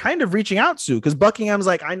been kind of reaching out to, because Buckingham's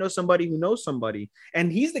like, I know somebody who knows somebody, and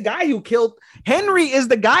he's the guy who killed Henry. Is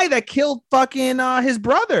the guy that killed fucking his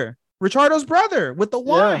brother, Richardo's brother, with the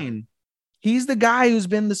wine. He's the guy who's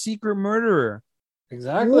been the secret murderer.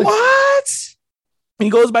 Exactly. What? He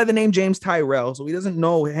goes by the name James Tyrell, so he doesn't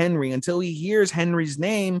know Henry until he hears Henry's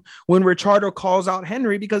name when Richardo calls out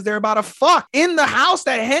Henry, because they're about to fuck in the house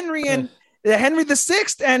that Henry VI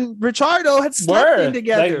and Richardo had slept in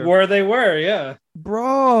together. They were, yeah.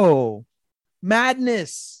 Bro,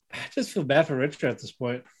 madness. I just feel bad for Richard at this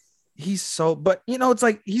point. But it's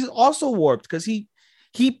like he's also warped because he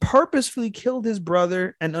purposefully killed his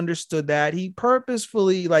brother and understood that. He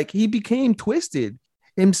purposefully, he became twisted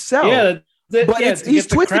himself. Yeah. He's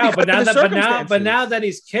twisted crowd, but now that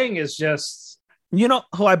he's king, is just You know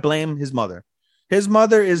who I blame? His mother. His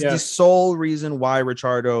mother is the sole reason why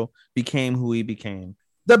Ricciardo became who he became.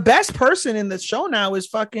 The best person in the show now is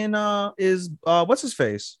fucking what's his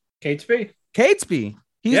face? Catesby.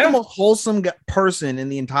 He's the most wholesome person in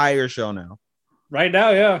the entire show now. Right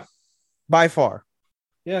now, yeah. By far.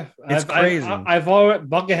 Yeah. It's crazy. I've always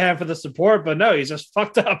Buckingham for the support, but no, he's just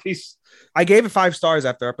fucked up. I gave it 5 stars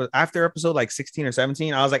after episode like 16 or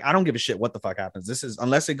 17. I was like, I don't give a shit what the fuck happens. This is,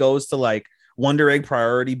 unless it goes to like Wonder Egg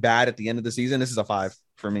priority bad at the end of the season, this is a 5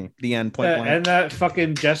 for me. The end, point blank. And that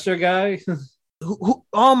fucking jester guy. Who,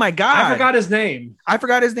 oh my God. I forgot his name. I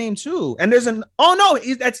forgot his name too. And there's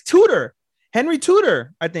that's Tudor. Henry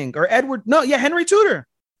Tudor, I think. Or Edward. No, yeah, Henry Tudor.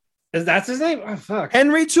 That's his name? Oh, fuck.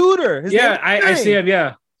 Henry Tudor. I see him,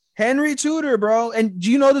 yeah. Henry Tudor, bro. And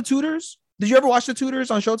do you know the Tudors? Did you ever watch the Tudors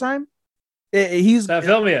on Showtime? He's that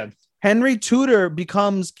film in. Henry Tudor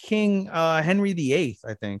becomes King Henry VIII,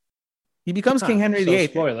 I think. He becomes King Henry VIII.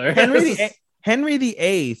 Spoiler. Henry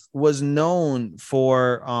VIII was known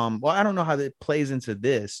for well, I don't know how that plays into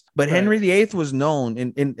this, but right. Henry VIII was known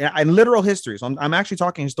in literal history. So I'm actually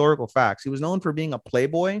talking historical facts. He was known for being a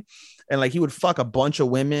playboy, and like he would fuck a bunch of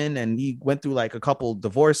women, and he went through like a couple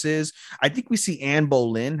divorces. I think we see Anne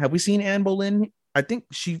Boleyn. Have we seen Anne Boleyn? I think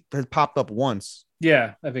she has popped up once.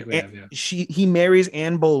 Yeah, I think we have. Yeah, he marries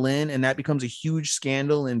Anne Boleyn, and that becomes a huge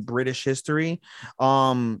scandal in British history.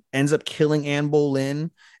 Ends up killing Anne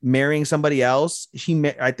Boleyn, marrying somebody else.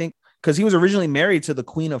 I think because he was originally married to the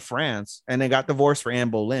Queen of France, and they got divorced for Anne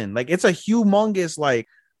Boleyn. Like it's a humongous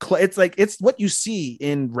it's what you see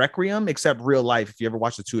in Requiem, except real life. If you ever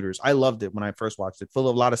watch the Tudors, I loved it when I first watched it. Full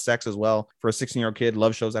of a lot of sex as well for a 16-year-old kid.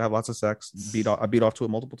 Love shows that have lots of sex. I beat off to it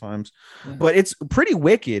multiple times, but it's pretty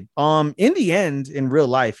wicked. In the end, in real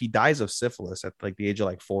life, he dies of syphilis at like the age of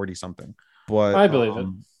like 40 something. But I believe it.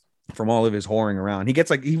 From all of his whoring around, he gets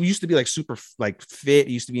like he used to be like super like fit.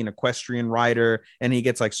 He used to be an equestrian rider, and he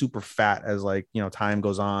gets like super fat as like time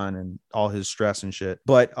goes on and all his stress and shit.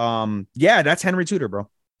 But yeah, that's Henry Tudor, bro.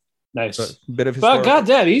 Nice. So, bit of his. But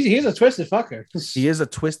goddamn, he's a twisted fucker. He is a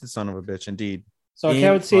twisted son of a bitch, indeed. So I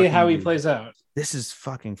can't see how he plays out. This is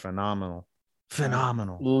fucking phenomenal.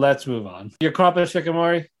 Phenomenal. Let's move on. You're caught up in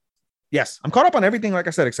Shikimori? Yes, I'm caught up on everything, like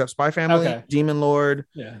I said, except Spy Family, Demon Lord,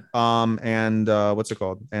 and what's it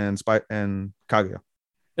called, and Spy and Kaguya.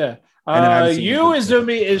 Yeah.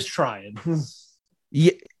 Izumi is trying.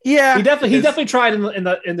 Yeah, he definitely tried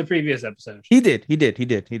in the previous episode. He did.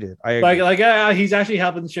 I agree. He's actually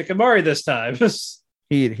helping Shikimori this time.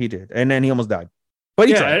 he did, and then he almost died. But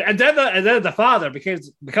he tried. And then the father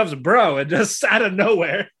becomes a bro, and just out of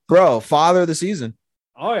nowhere, bro, father of the season.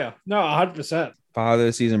 Oh yeah, no, 100%. Father of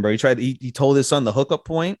the season, bro. He tried. He told his son the hookup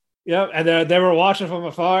point. Yeah, and they were watching from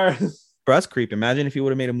afar. Bro, that's creepy. Imagine if he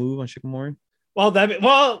would have made a move on Shikimori.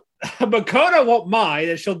 Makoto won't mind,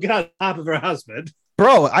 and she'll get on top of her husband.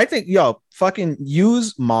 Bro, I think fucking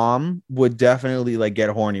Yu's mom would definitely like get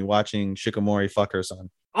horny watching Shikimori fuck her son.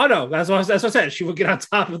 Oh no, that's what I said. She would get on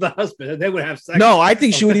top of the husband, and they would have sex. No, I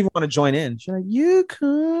think she would even want to join in. She's like, you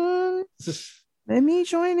can let me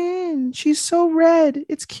join in. She's so red.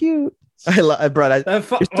 It's cute. I love, bro.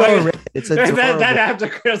 It's a that after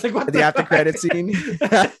credits. Like, what the after credit scene.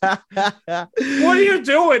 What are you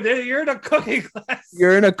doing? You're in a cooking class.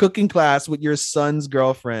 You're in a cooking class with your son's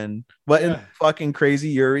girlfriend. What in fucking crazy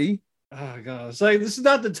Yuri? Oh god, it's like this is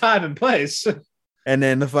not the time and place. And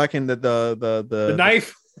then the fucking the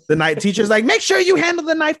knife. The knife teacher's like, make sure you handle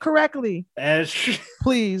the knife correctly,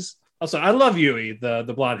 please. Also, I love Yui,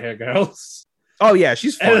 the blonde hair girl. Oh yeah,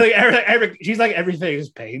 she's fun. She's like everything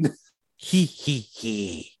is pain.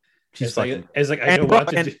 He. She's fucking. It's like I don't want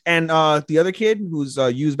to. And the other kid who's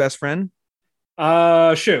Yu's best friend,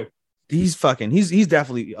 Shu. He's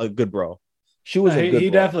definitely a good bro. Shu was a good.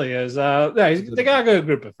 He bro. Definitely is. They got a good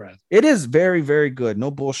group of friends. It is very, very good.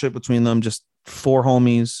 No bullshit between them. Just 4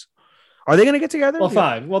 homies. Are they gonna get together? Well,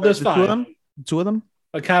 5. Well, there's 5. Two of them.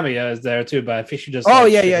 Kamiya is there too, but I think she just. Oh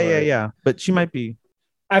yeah. But she might be.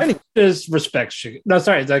 I just respect Shu. No,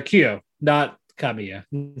 sorry, it's Kyo, not Kamiya.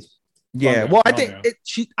 Yeah, well,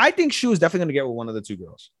 I think Shu is definitely going to get with one of the 2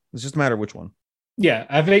 girls. It's just a matter of which one. Yeah,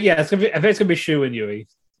 I think it's gonna be Shu and Yui.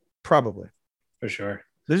 Probably, for sure.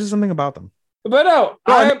 There's just something about them. But no,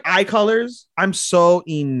 eye colors. I'm so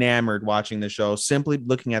enamored watching the show. Simply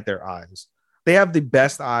looking at their eyes, they have the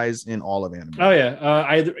best eyes in all of anime. Oh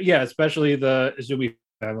yeah, especially the Izumi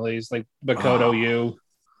families like Makoto, Yu.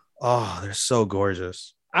 Oh, they're so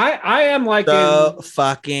gorgeous. I am liking so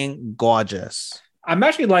fucking gorgeous. I'm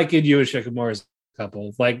actually liking Yu and Shikimori's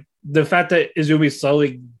couple. Like the fact that Izumi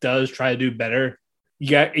slowly does try to do better. You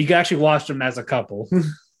can actually watch them as a couple.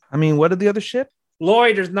 I mean, what did the other ship?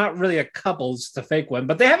 Lloyd is not really a couple, it's just a fake one,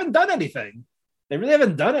 but they haven't done anything. They really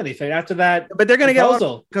haven't done anything after that. But they're going to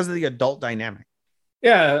get because of the adult dynamic.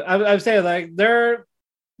 Yeah, I'm saying like they're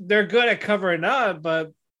good at covering up,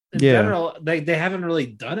 but in general, they haven't really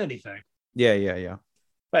done anything. Yeah.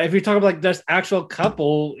 But if you talk about like this actual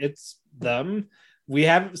couple, it's them. We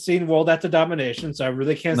haven't seen World After Domination, so I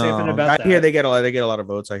really can't say anything about that. I hear they get a lot of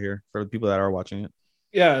votes. I hear for the people that are watching it.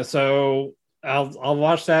 Yeah, so I'll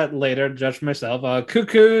watch that later, judge for myself.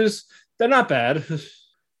 Cuckoos, they're not bad.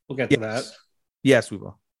 We'll get to that. Yes, we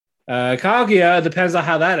will. Kaguya, depends on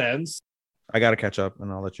how that ends. I gotta catch up,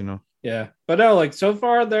 and I'll let you know. Yeah, but no, like so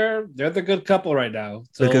far they're the good couple right now.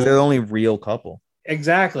 Because they're the only real couple.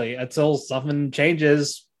 Exactly, until something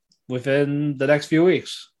changes within the next few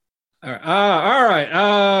weeks. All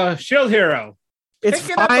right. Shield Hero. It's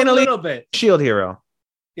finally a little bit. Shield Hero.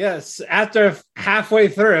 Yes, after halfway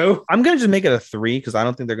through. I'm gonna just make it a 3 because I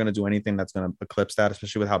don't think they're gonna do anything that's gonna eclipse that,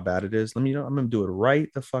 especially with how bad it is. I'm gonna do it right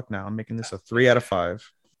the fuck now. I'm making this a 3 out of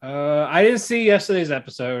 5. I didn't see yesterday's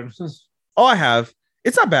episode. Oh, I have.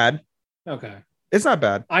 It's not bad. Okay. It's not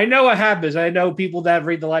bad. I know what happens. I know people that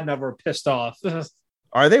read the light novel are pissed off.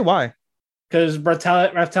 Are they? Why? Because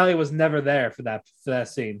Raftalia was never there for that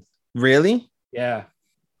scene. Really? Yeah.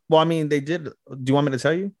 Well, I mean, they did. Do you want me to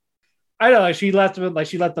tell you? I know, like she left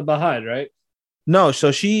them behind, right? No,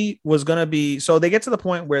 so she was gonna be. So they get to the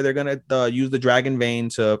point where they're gonna use the dragon vein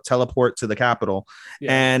to teleport to the capital,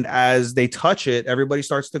 and as they touch it, everybody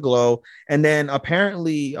starts to glow. And then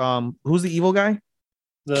apparently, who's the evil guy?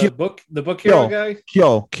 The book hero guy.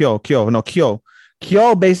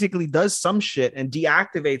 Kyo basically does some shit and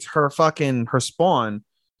deactivates her spawn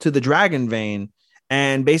to the dragon vein,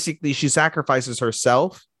 and basically she sacrifices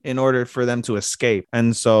herself in order for them to escape.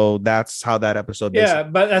 And so that's how that episode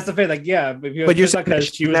but that's the thing, like but you're saying because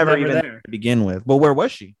she was never even there to begin with. But where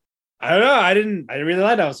was she? I don't know. I didn't really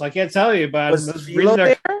like that, so I can't tell you. But was Philo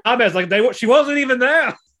there? Comments like she wasn't even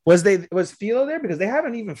there. Was Philo there? Because they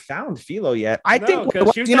haven't even found Philo yet. I think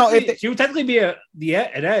she would technically be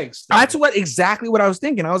an egg. Still. That's exactly what I was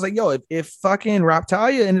thinking. I was like, yo, if fucking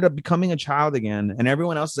Raptalia ended up becoming a child again, and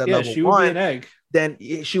everyone else is at level she 1, would be an egg. Then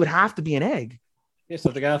she would have to be an egg. Yeah, so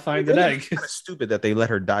they gotta find an egg. Kind of stupid that they let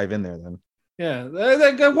her dive in there. Then. Yeah,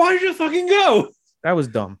 why did you fucking go? That was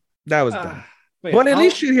dumb. But at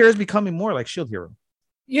least Shield Hero is becoming more like Shield Hero.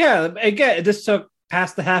 Yeah, again, this took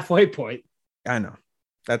past the halfway point. I know.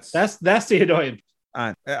 That's the annoying.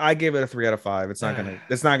 I gave it a 3 out of 5. It's not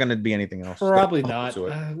gonna be anything else. Probably not.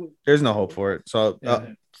 There's no hope for it. So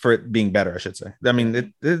for it being better, I should say. I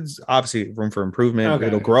mean, it's obviously room for improvement. Okay.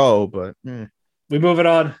 It'll grow, but we move it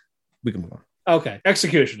on. We can move on. Okay,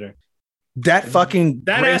 Executioner. That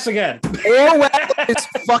ass again. Orwell is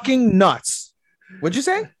fucking nuts. What'd you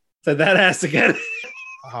say? So that ass again.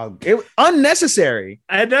 It unnecessary.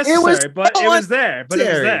 Unnecessary, but it was there. But it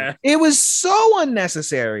was there. It was so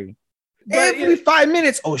unnecessary. But every 5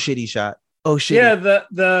 minutes, oh shit, he shot. Oh shit. Yeah,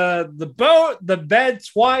 the boat, the bed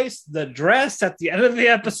twice, the dress at the end of the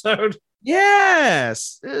episode.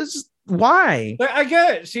 Yes. It's just, why? I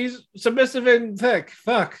get it. She's submissive and thick.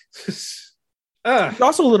 Fuck. It's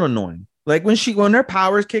also a little annoying. Like when her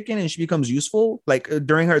powers kick in and she becomes useful, like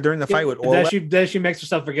during the fight with Orwell. Then she makes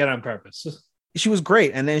herself forget on purpose. She was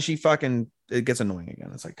great, and then it gets annoying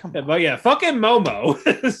again. It's like, come on. But fucking Momo.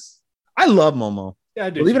 I love Momo. Yeah, I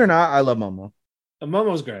do. Believe it or not, I love Momo.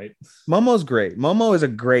 Momo's great. Momo's great. Momo is a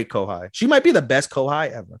great Kohai. She might be the best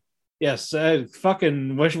Kohai ever. Yes,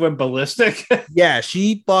 fucking when she went ballistic. Yeah,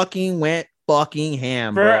 she fucking went fucking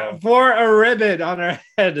ham for a ribbon on her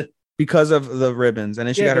head because of the ribbons, and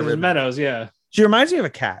then she got her ribbon. Meadows. Yeah, she reminds me of a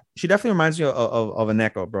cat. She definitely reminds me of a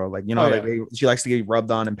Neko, bro. Like she likes to get rubbed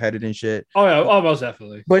on and petted and shit. Oh yeah, almost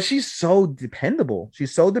definitely. But she's so dependable.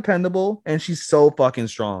 She's so dependable, and she's so fucking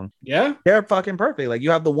strong. Yeah, they're fucking perfect. Like you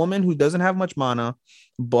have the woman who doesn't have much mana,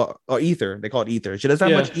 or ether. They call it ether. She doesn't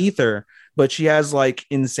have much ether, but she has like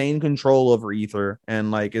insane control over ether and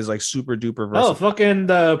like is like super duper versatile. Oh, fucking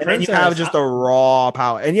the princess. And you have just a raw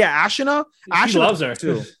power. And yeah, Ashina loves her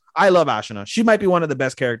too. I love Ashina. She might be one of the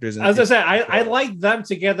best characters. As I said, I like them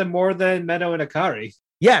together more than Meadow and Akari.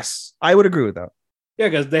 Yes, I would agree with that. Yeah,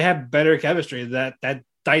 because they have better chemistry. That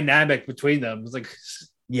dynamic between them is like.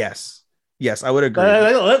 Yes, I would agree.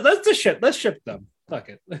 Let's ship them. Fuck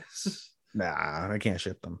it. Nah, I can't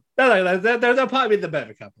ship them. They'll probably be the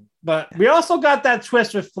better couple. But we also got that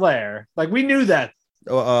twist with Flair. Like we knew that.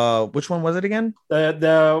 Which one was it again?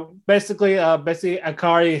 The basically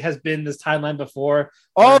Akari has been this timeline before.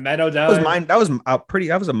 Oh, Meadow died. That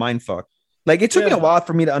was a mind fuck. Like it took me a while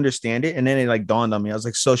for me to understand it, and then it like dawned on me. I was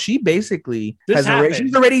like, so she basically she's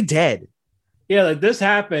already dead. Yeah, like this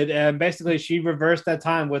happened, and basically she reversed that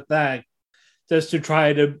time with that just to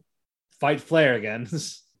try to fight Flare again.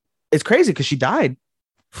 It's crazy because she died.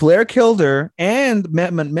 Flare killed her, and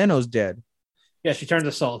Menno's dead. Yeah, she turned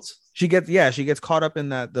to salt. She gets caught up in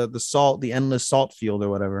that the salt, the endless salt field or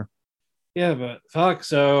whatever. Yeah, but fuck.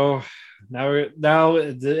 So now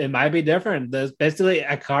it might be different. There's basically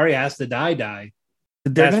Akari has to die.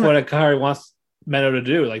 That's what Akari wants Menno to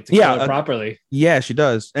do, like to kill her properly. Yeah, she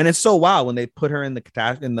does, and it's so wild when they put her in the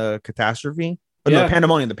catastrophe. No,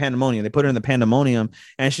 pandemonium. The pandemonium. They put her in the pandemonium,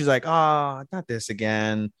 and she's like, "Oh, not this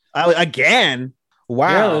again. Again."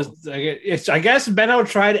 Wow. Yeah, I guess Menno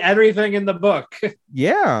tried everything in the book.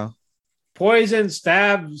 Yeah. Poison,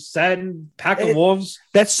 stab, send, pack of wolves.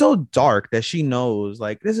 That's so dark that she knows,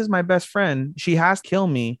 like, this is my best friend. She has to kill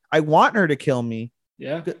me. I want her to kill me.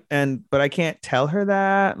 Yeah. But I can't tell her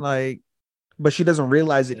that. Like, but she doesn't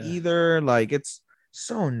realize it either. Like, it's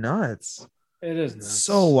so nuts. It is nuts.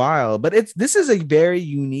 So wild. But this is a very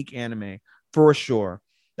unique anime for sure.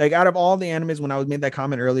 Like, out of all the animes, when I made that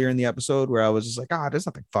comment earlier in the episode where I was just like, there's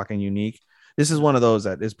nothing fucking unique. This is one of those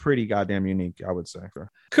that is pretty goddamn unique, I would say.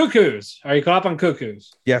 Cuckoos. Are you caught up on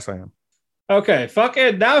Cuckoos? Yes, I am. Okay, fuck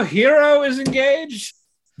it. Now Hero is engaged?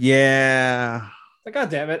 Yeah. God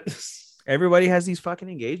damn it. Everybody has these fucking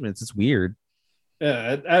engagements. It's weird.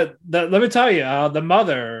 Yeah. Let me tell you, the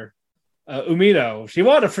mother, Umino, she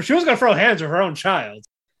was going to throw hands with her own child.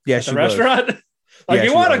 Yeah, at the restaurant. Like,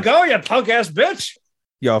 you want to go, you punk ass bitch?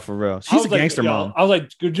 Yo, for real. She's a gangster mom. I was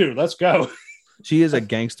like, good dude, let's go. She is a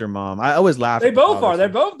gangster mom. I always laugh. They both are. They're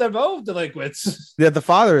both delinquents. Yeah, the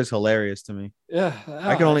father is hilarious to me. Yeah,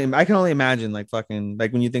 I can only imagine like fucking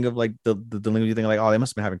like when you think of like the delinquent, you think like, they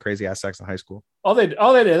must have been having crazy ass sex in high school. They did.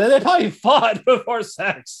 They probably fought before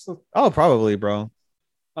sex. Oh, probably, bro.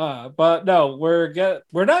 But no, we're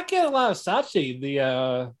not getting a lot of Sachi,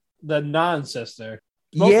 the non-sister.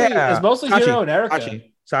 It's mostly Sachi, Hiro and Erika.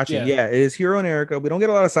 Sachi, yeah, it is Hiro and Erika. We don't get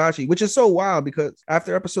a lot of Sachi, which is so wild because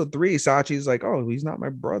after episode 3, Sachi's like, "Oh, he's not my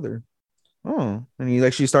brother." Oh,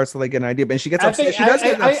 and she starts to like get an idea, but she gets upset. She does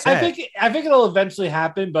get upset. I think it'll eventually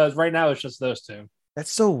happen, but right now it's just those two.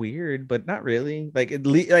 That's so weird, but not really. Like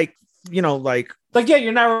you're not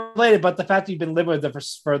related, but the fact that you've been living with them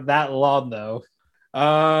for that long, though.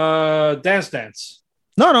 Dance.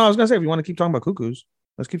 No, I was gonna say if you want to keep talking about cuckoos.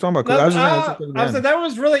 Let's keep talking about cuckoos. I was like, that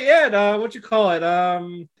was really it. What you call it?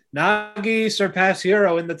 Nagi surpassed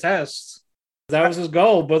Hiro in the test. That was his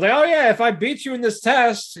goal. But like, if I beat you in this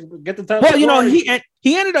test, get the test. Well, he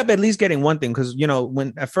ended up at least getting one thing because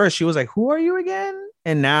when at first she was like, "Who are you again?"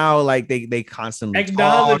 And now like they constantly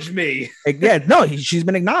acknowledge me. She's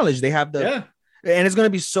been acknowledged. They have and it's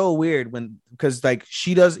gonna be so weird because like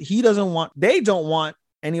they don't want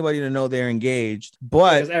anybody to know they're engaged,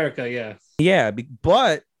 but Erika,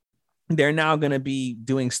 but they're now going to be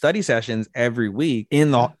doing study sessions every week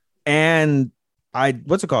what's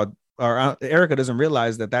it called? Or Erika doesn't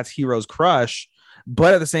realize that that's Hiro's crush,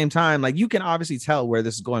 but at the same time, like you can obviously tell where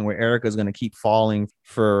this is going, where Erika is going to keep falling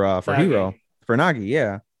for Hiro, for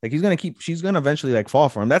Nagi, like she's going to eventually like fall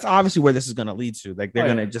for him. That's obviously where this is going to lead to. Like they're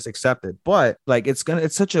going to just accept it, but like it's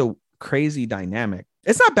such a crazy dynamic.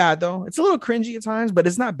 It's not bad though. It's a little cringy at times, but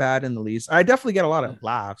it's not bad in the least. I definitely get a lot of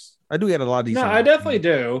laughs. I do get a lot of these. No, I definitely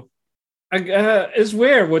do. It's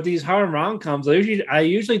weird with these harem rom-coms. I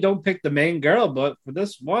usually don't pick the main girl, but for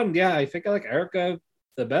this one, I think I like Erika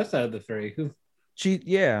the best out of the three.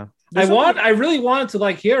 I really wanted to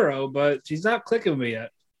like Hiro, but she's not clicking with me yet.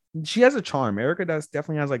 She has a charm. Erika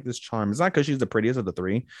definitely has like this charm. It's not because she's the prettiest of the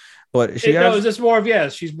three, but it's just more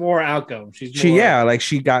of she's more outgoing.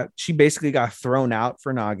 She basically got thrown out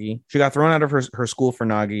for Nagi. She got thrown out of her school for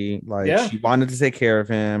Nagi. She wanted to take care of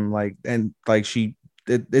him.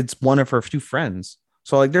 It's one of her few friends.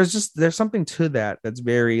 So like there's something to that's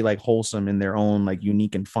very like wholesome in their own like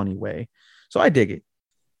unique and funny way. So I dig it.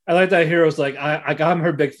 I like that Hiro's like, I'm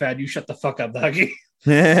her big fan. You shut the fuck up, Nagi.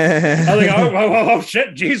 I was like, oh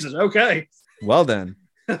shit, Jesus, okay. Well then.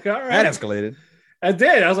 All right. That escalated. I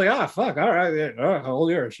did. I was like, fuck, all right. Hold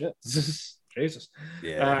your shit. Jesus.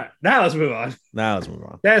 Yeah. Now let's move on.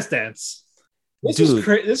 Dance. This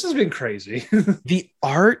has been crazy. The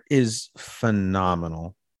art is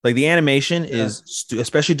phenomenal. Like the animation is,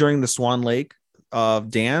 especially during the Swan Lake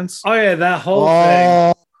dance. Oh yeah, that whole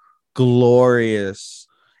thing. Glorious.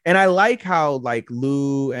 And I like how like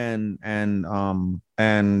Lou and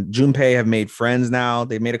Junpei have made friends now.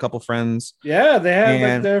 They've made a couple friends. Yeah, they have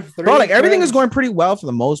like their three. Bro, like everything friends. is going pretty well for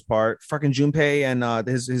the most part. Fucking Junpei and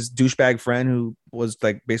his douchebag friend who was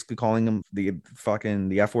like basically calling him the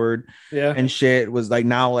F word. Yeah. And shit was like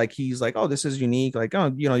now like he's like, oh, this is unique. Like,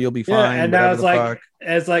 oh, you'll be fine. Yeah, and now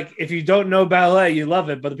it's like if you don't know ballet, you love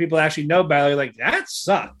it, but the people that actually know ballet, like that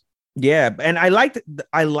sucked. Yeah, and I liked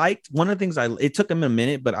one of the things it took him a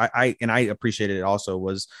minute, but I appreciated it also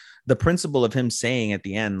was the principle of him saying at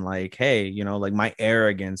the end, like, hey, like my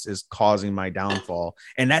arrogance is causing my downfall.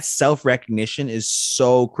 And that self-recognition is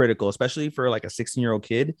so critical, especially for like a 16-year-old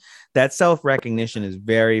kid. That self-recognition is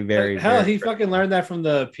very, very, hell, very he critical. Fucking learned that from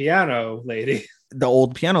the piano lady. The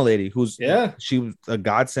old piano lady who's she was a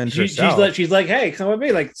godsend herself. She's like, hey, come with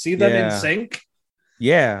me, like see them in sync.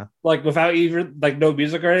 Yeah, like without even like no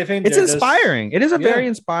music or anything. It's inspiring. It is a very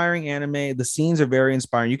inspiring anime. The scenes are very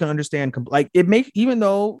inspiring. You can understand like it makes, even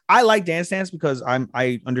though I like Dance because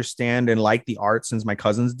I understand and like the arts since my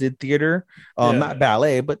cousins did theater, not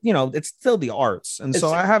ballet, but it's still the arts, and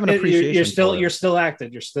so I have an appreciation. You're still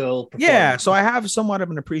acting. You're still performing. So I have somewhat of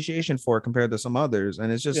an appreciation for it compared to some others,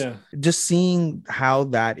 and it's just seeing how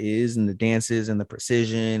that is and the dances and the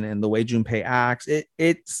precision and the way Junpei acts.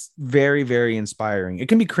 It's very, very inspiring. It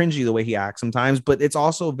can be cringy the way he acts sometimes, but it's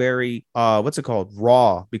also very what's it called,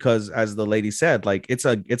 raw, because as the lady said, like it's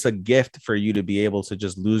a gift for you to be able to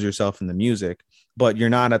just lose yourself in the music, but you're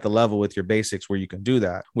not at the level with your basics where you can do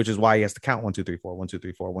that, which is why he has to count 1 2 3 4 1 2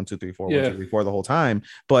 3 4 1 2 3 4 1 2 3 4 the whole time.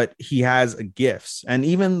 But he has gifts, and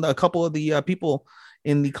even a couple of the people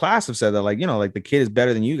in the class have said that, like, like the kid is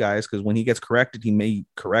better than you guys because when he gets corrected, he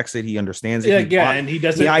corrects it, he understands it, and he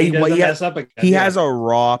doesn't mess up again. He has a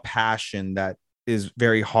raw passion that is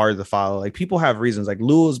very hard to follow. Like people have reasons. Like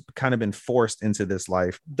Lou has kind of been forced into this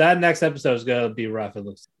life. That next episode is gonna be rough. It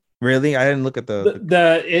looks. Really, I didn't look at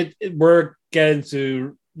we're getting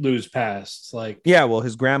to Lou's past. Like, yeah, well,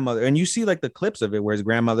 his grandmother, and you see like the clips of it where his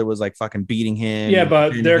grandmother was like fucking beating him. Yeah,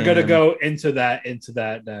 but they're gonna go into that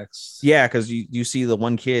next. Yeah, because you see the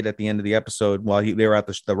one kid at the end of the episode while they were at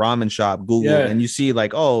the ramen shop, Google, and you see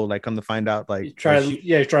like, oh, like come to find out, like try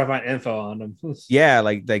to find info on him. Yeah,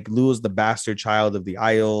 like Lou was the bastard child of the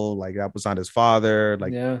aisle. Like that was not his father.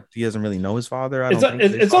 Like he doesn't really know his father.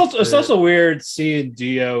 It's also weird seeing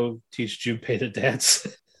Dio teach Junpei to dance.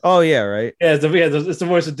 Oh yeah, right. Yeah, it's the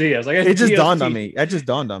voice of Dio. Like, it just dawned on me. It just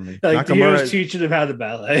dawned on me. Like Dio's teaching him how to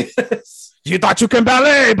ballet. You thought you can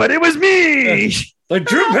ballet, but it was me. Like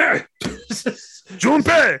Junpei.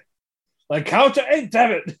 Junpei. Like count to 8,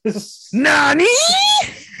 damn it. Nani?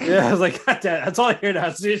 Yeah, I was like, God damn, that's all I hear now. I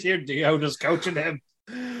just hear Dio just coaching him.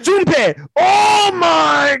 Junpei. Oh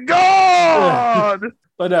my god.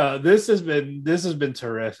 But this has been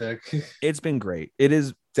terrific. It's been great. It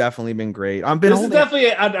is definitely been great. This is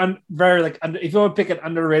definitely very like if you want to pick an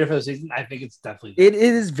underrated for the season, I think it's definitely it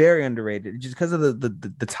is very underrated just because of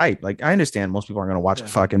the type. Like I understand most people aren't going to watch a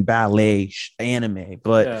fucking ballet anime,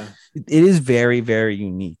 but it is very, very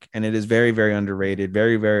unique and it is very, very underrated,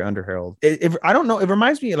 very, very underheralded. I don't know. It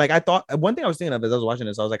reminds me, like I thought one thing I was thinking of as I was watching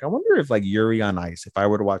this, I was like, I wonder if like Yuri on Ice, if I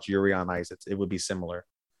were to watch Yuri on Ice, it would be similar,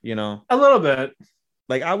 a little bit.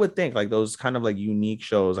 Like I would think like those kind of like unique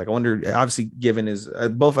shows. Like I wonder, obviously Given is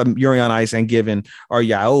both Yuri on Ice and Given are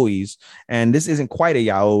yaois, and this isn't quite a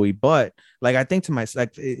yaoi, but like I think to myself,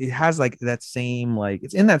 like it has like that same, like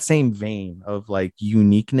it's in that same vein of like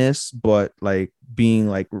uniqueness, but like being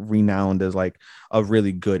like renowned as like a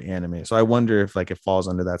really good anime. So I wonder if like it falls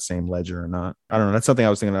under that same ledger or not. I don't know. That's something I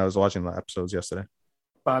was thinking. I was watching the episodes yesterday.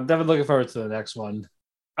 I'm definitely looking forward to the next one.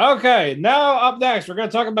 Okay, now up next we're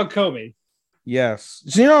gonna talk about Komi. Yes.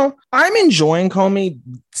 So, I'm enjoying Komi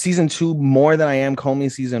season 2 more than I am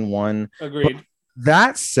Komi season 1. Agreed. But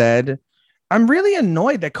that said, I'm really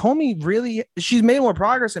annoyed that Komi she's made more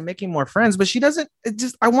progress and making more friends, but she doesn't.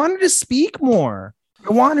 I want her to speak more.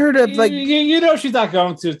 I want her to like. She's not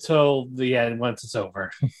going to till the end once it's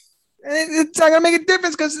over. It's not gonna make a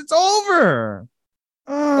difference because it's over.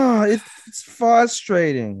 Oh, it's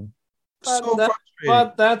frustrating. Frustrating.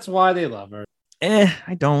 But that's why they love her.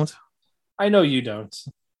 I don't. I know you don't.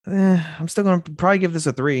 I'm still going to probably give this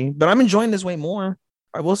a 3, but I'm enjoying this way more.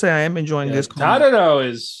 I will say I am enjoying this. Tadano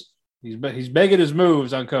he's making his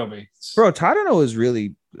moves on Komi. Bro, Tadano is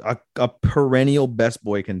really a perennial best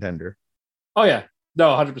boy contender. Oh, yeah. No,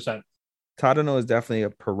 100%. Tadano is definitely a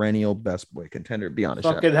perennial best boy contender, to be honest.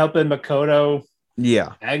 Fucking helping Makoto.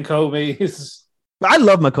 Yeah. And Komi. I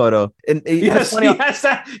love Makoto, and he has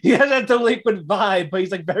that delinquent vibe, but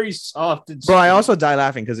he's like very soft and bro. I also die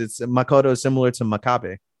laughing because it's Makoto is similar to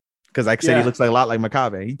Makabe. because I said he looks like a lot like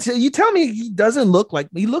Makabe. You tell me he doesn't look like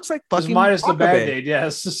he looks like fucking just minus Makabe. The Band-Aid,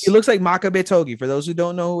 yes. He looks like Makabe Togi. For those who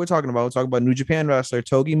don't know who we're talking about New Japan wrestler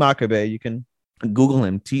Togi Makabe. You can Google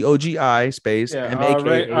him. TOGI space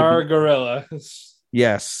MAKABE. Our gorilla.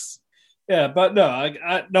 Yes. Yeah, but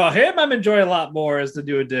no, him I'm enjoying a lot more as the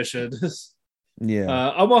new addition.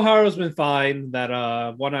 Yeah. Omoharu's been fine.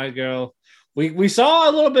 That one-eyed girl. We saw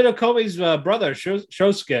a little bit of Komi's brother,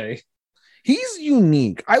 Shosuke. He's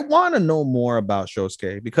unique. I want to know more about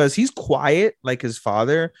Shosuke because he's quiet like his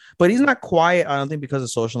father, but he's not quiet, I don't think, because of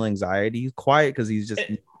social anxiety. He's quiet because he's just...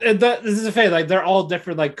 this is a phase. Like, they're all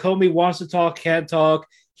different. Like, Komi wants to talk, can't talk.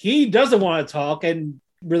 He doesn't want to talk and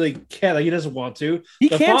really can't. Like, he doesn't want to.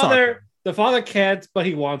 The father can't, but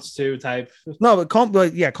he wants to type. No, but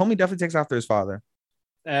Komi definitely takes after his father.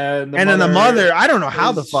 And then the mother, I don't know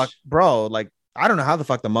how the fuck, bro. Like, I don't know how the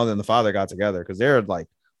fuck the mother and the father got together because they're like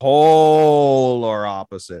polar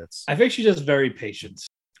opposites. I think she's just very patient,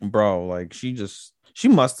 bro. Like, she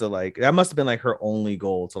must have that must have been like her only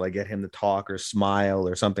goal to like get him to talk or smile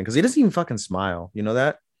or something because he doesn't even fucking smile. You know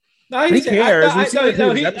that? No, he cares. He cares about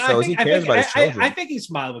his children. I think he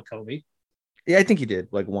smiled with Komi. Yeah, I think he did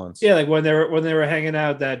like once. Yeah, like when they were hanging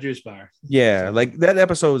out at that juice bar. Yeah, like that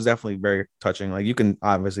episode was definitely very touching. Like you can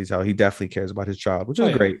obviously tell he definitely cares about his child, which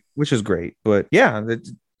is great. Which is great. But yeah,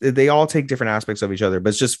 they all take different aspects of each other. But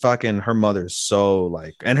it's just fucking her mother's so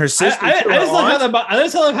like, and her sister. I just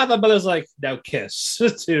love how the mother's like, now kiss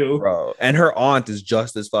too, bro. And her aunt is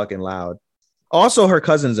just as fucking loud. Also, her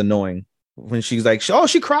cousin's annoying when she's like,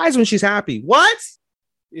 she cries when she's happy. What?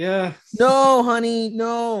 Yeah. No, honey.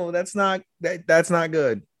 No, that's not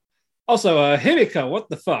good. Also, Himiko, what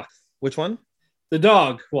the fuck? Which one? The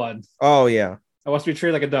dog one. Oh yeah. I want to be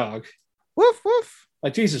treated like a dog. Woof woof.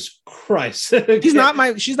 Like Jesus Christ. she's not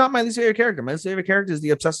my least favorite character. My least favorite character is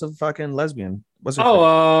the obsessive fucking lesbian. What's her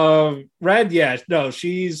name? Red. Yeah. No,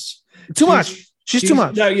 she's too much. She's too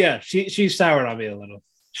much. No, yeah. She's soured on me a little.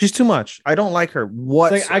 She's too much. I don't like her.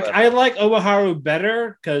 What? Like, I like Omoharu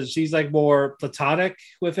better because she's like more platonic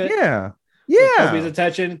with it. Yeah. Komi's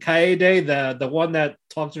attention. Kaede, the one that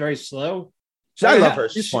talks very slow. I love her.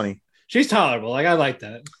 She's funny. She's tolerable. Like, I like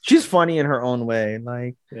that. She's funny in her own way.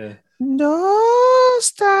 Like, yeah. No.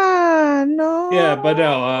 Yeah, but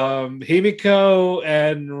no. Himiko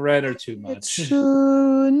and Ren are too much.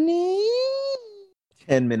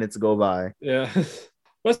 10 minutes go by. Yeah.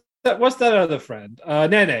 What's that other friend?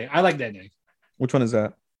 Nene. I like Nene. Which one is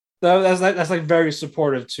that? That's like very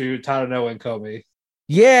supportive to Tadano and Komi.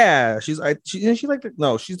 Yeah, she's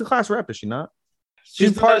the class rep, is she not?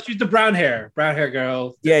 She's the brown hair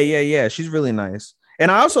girl. Yeah. She's really nice.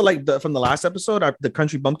 And I also like from the last episode, the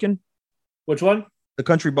country bumpkin. Which one? The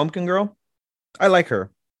country bumpkin girl. I like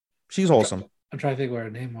her. She's wholesome. I'm trying to think what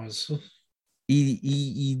her name was.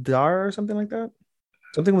 Idar or something like that.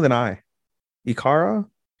 Something with an I. Ikara.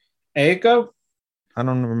 Eiko? I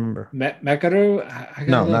don't remember. Mekaru?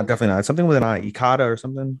 No, not definitely not. It's something with an I. Ikada or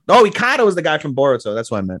something. Oh, Ikada was the guy from Boruto. That's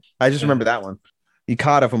what I meant. I just remember that one.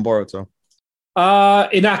 Ikada from Boruto.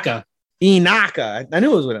 Inaka. I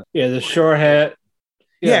knew it was with him. Yeah, the short hair.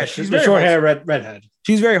 Yeah, she's the short hair redhead.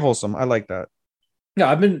 She's very wholesome. I like that. No,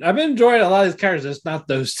 I've been enjoying a lot of these characters. It's not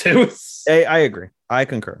those two. I agree. I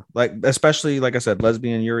concur. Like, especially like I said,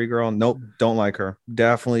 lesbian Yuri girl. Nope, don't like her.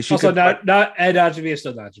 Definitely. She also not Najimi is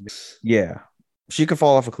still Najimi. Yeah, she could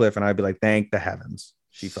fall off a cliff, and I'd be like, thank the heavens,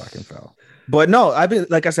 she fucking fell. But no, I've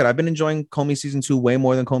been enjoying Komi season 2 way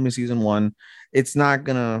more than Komi season 1. It's not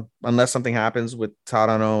gonna, unless something happens with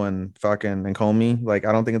Tadano and Komi. Like,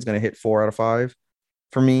 I don't think it's gonna hit 4 out of 5.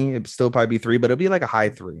 For me, it'd still probably be 3, but it'll be like a high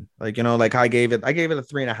 3. Like, you know, like I gave it a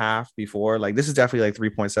 3.5 before. Like, this is definitely like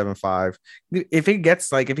 3.75. If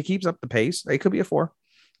it keeps up the pace, it could be a 4.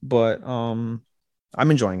 But I'm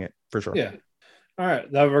enjoying it for sure. Yeah. All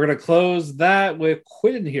right. Now we're gonna close that with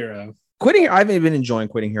Quitting Hero. I've been enjoying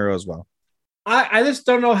Quitting Hero as well. I just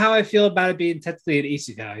don't know how I feel about it being technically an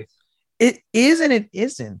isekai. It is and it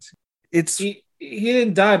isn't. It's he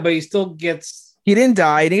didn't die, but he still gets. He didn't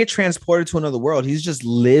die. He didn't get transported to another world. He's just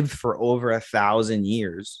lived for over 1,000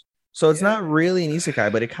 years. So it's not really an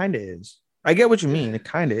isekai, but it kind of is. I get what you mean. It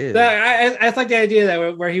kind of is. I like the idea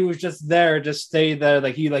that where he was just there, just stayed there,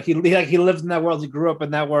 like he lived in that world. He grew up in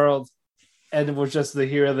that world, and it was just the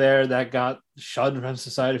hero there that got shunned from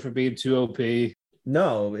society for being too OP.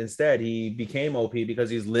 No, instead he became OP because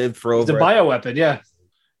he's lived for over. He's a bioweapon, yeah.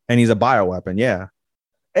 And he's a bioweapon, yeah.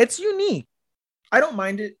 It's unique. I don't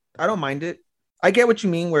mind it. I get what you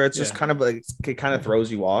mean, where it's just kind of like it kind of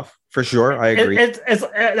throws you off. For sure, I agree.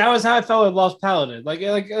 That was how I felt with Lost Paladin. Like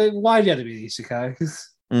why did you have to be the isekai?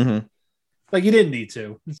 Mm-hmm. Like you didn't need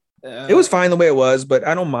to. It was fine the way it was, but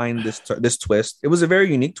I don't mind this twist. It was a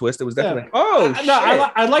very unique twist. It was definitely shit.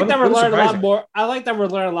 I like that we're learning a lot more. I like that we're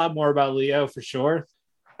learning a lot more about Leo for sure,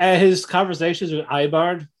 and his conversations with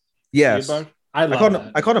Ibard. Yes, Ibard.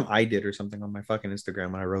 I called him I did or something on my fucking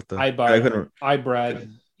Instagram when I wrote the Ibrad.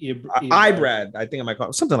 Ibrad. I think I might call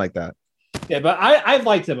him something like that. Yeah, but I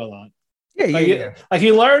liked him a lot. Yeah. Like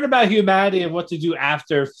he learned about humanity and what to do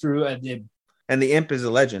after through an imp. And the imp is a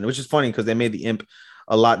legend, which is funny because they made the imp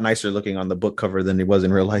a lot nicer looking on the book cover than he was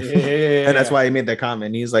in real life. And that's why he made that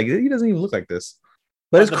comment. He's like, he doesn't even look like this.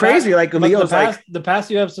 But it's crazy. The past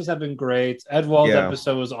few episodes have been great. Edwald's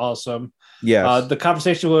episode was awesome. Yeah. The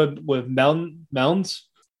conversation with Melns.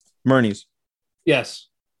 Murneys. Yes.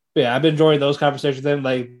 Yeah, I've been enjoying those conversations. Then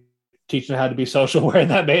like teaching how to be social wearing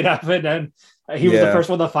that maid outfit, and he was the first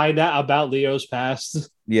one to find out about Leo's past.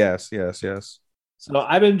 Yes. So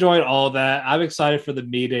I've been enjoying all of that. I'm excited for the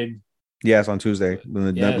meeting. Yes, on Tuesday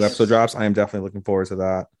when the episode drops. I am definitely looking forward to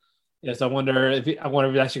that. Yes, I wonder if he's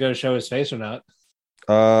actually going to show his face or not.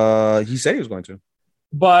 He said he was going to.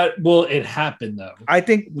 But will it happen though? I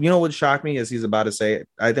think what would shock me is he's about to say it.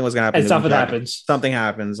 I think what's gonna happen. And something happens. Something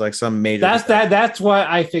happens, like some major. That's what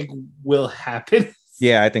I think will happen.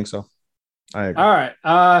 Yeah, I think so. I agree. All right.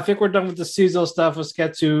 I think we're done with the seasonal stuff. Let's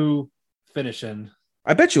get to finishing.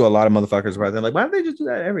 I bet you a lot of motherfuckers were like, why don't they just do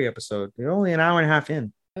that every episode? They're only an hour and a half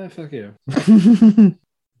in. Fuck you.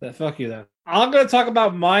 Fuck you then. I'm gonna talk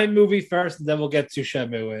about my movie first, and then we'll get to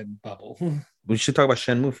Shenmue and Bubble. We should talk about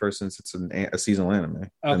Shenmue first since it's a seasonal anime.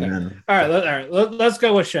 Okay. All right. Let's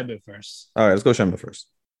go with Shenmue first. All right. Let's go Shenmue first.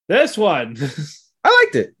 This one. I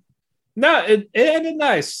liked it. No, it ended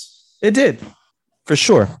nice. It did. For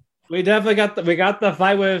sure. We definitely got the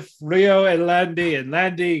fight with Rio and Landy, and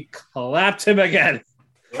Landy clapped him again.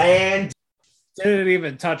 Land. Didn't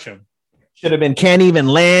even touch him. Should have been can't even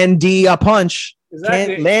Landy a punch.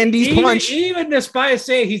 Exactly. Landy's punch. Even despite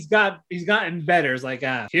saying he's gotten better, it's like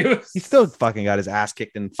he still fucking got his ass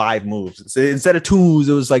kicked in 5 moves. So instead of 2 moves,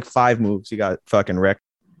 it was like 5 moves. He got fucking wrecked.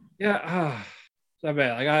 Yeah, so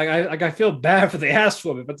bad. I feel bad for the ass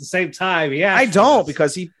woman, but at the same time, I don't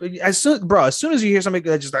because as soon as you hear somebody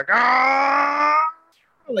that's just like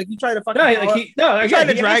like you try to fucking he tried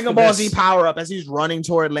to Dragon Ball Z power up as he's running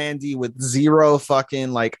toward Landy with zero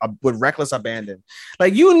fucking with reckless abandon.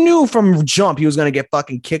 Like you knew from jump he was gonna get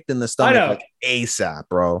fucking kicked in the stomach like ASAP,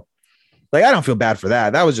 bro. Like I don't feel bad for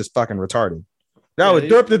that. That was just fucking retarded. That was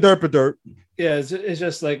derp. Yeah, it's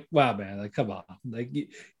just like wow, man. Like come on, like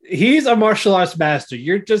he's a martial arts master.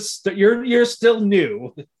 You're still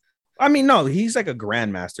new. I mean, no, he's like a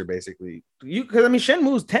grandmaster, basically. Because I mean,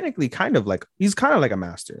 Shenmue's technically kind of like a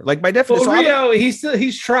master, like by definition. Well, Rio,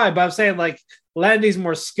 he's tried, but I'm saying like Landy's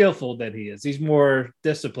more skillful than he is. He's more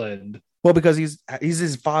disciplined. Well, because he's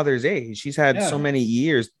his father's age. He's had so many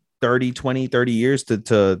years, 30 years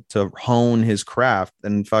to hone his craft.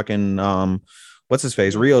 And fucking what's his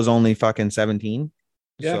face? Rio's only fucking 17.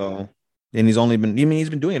 Yeah. So, and he's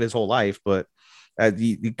been doing it his whole life, but.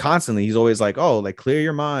 He constantly, he's always like, oh, like clear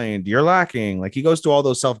your mind, you're lacking. Like he goes through all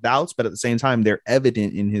those self-doubts, but at the same time, they're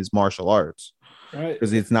evident in his martial arts, right?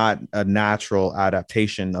 Because it's not a natural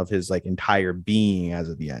adaptation of his like entire being as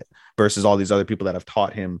of yet, versus all these other people that have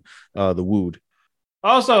taught him the wood.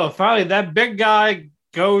 Also, finally, that big guy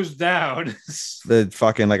goes down. The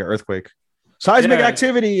fucking like an earthquake. Seismic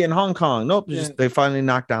activity in Hong Kong. Nope, they finally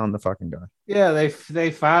knocked down the fucking guy. Yeah, they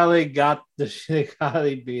finally they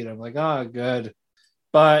finally beat him. Like, oh, good.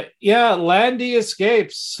 But yeah, Landy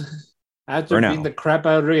escapes after beating the crap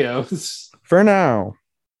out of Rio. For now.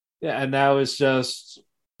 Yeah, and now it's just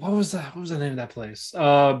what was that? What was the name of that place?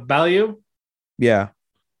 Bayou? Yeah.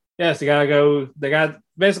 Yes, they gotta go.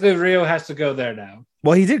 Basically Rio has to go there now.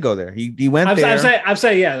 Well, he did go there. He went there. I'm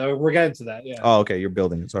saying, yeah, we're getting to that. Yeah. Oh, okay. You're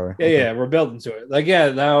building it. Sorry. Yeah, okay. Yeah, we're building to it. Like,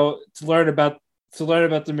 yeah, now to learn about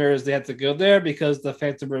the mirrors, they had to go there because the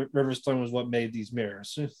Phantom Riverstone was what made these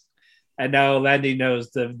mirrors. And now Landy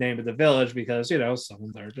knows the name of the village because,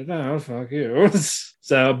 someone learned it out. Fuck you.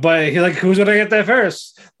 So, but who's going to get there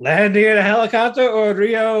first? Landy in a helicopter or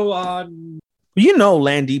Rio on...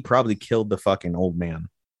 Landy probably killed the fucking old man.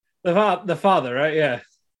 The father, right? Yeah.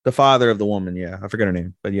 The father of the woman, yeah. I forget her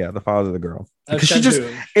name, but yeah, the father of the girl. Because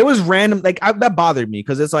it was random. Like, that bothered me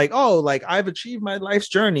because it's like, oh, like, I've achieved my life's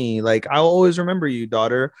journey. Like, I'll always remember you,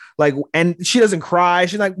 daughter. Like, and she doesn't cry.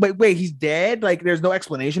 She's like, wait, he's dead? Like, there's no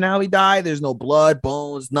explanation how he died. There's no blood,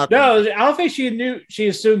 bones, nothing. No, I don't think she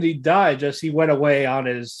assumed he died. Just he went away on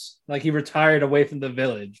his, like, he retired away from the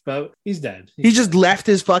village, but he's dead. He just left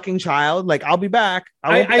his fucking child. Like, I'll be back.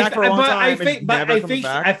 I won't be back for a long time.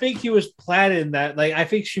 I think he was planning that. Like, I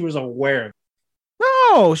think she was aware.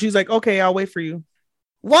 No, she's like, okay, I'll wait for you.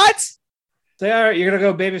 What? Say, all right, you're gonna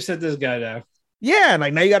go babysit this guy now. Yeah, and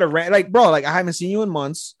like now you gotta like, bro, like I haven't seen you in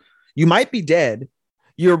months. You might be dead.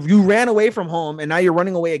 You ran away from home and now you're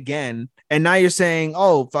running away again. And now you're saying,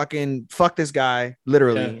 oh, fucking fuck this guy,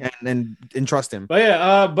 literally, and trust him. But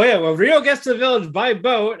yeah, when Rio gets to the village by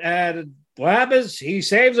boat, and what happens? He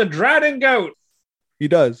saves a drowning goat. He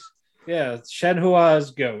does. Yeah,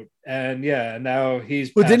 Shenhua's goat. And yeah, now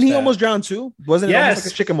he's. But didn't he almost drown too? Wasn't it almost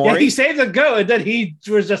like a Shikamori? Yeah, he saved the goat and then he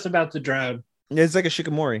was just about to drown. It's like a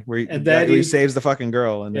Shikamori where he saves the fucking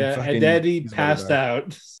girl and then he passed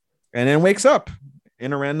out. And then wakes up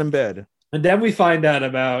in a random bed. And then we find out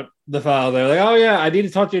about the father. Like, oh yeah, I need to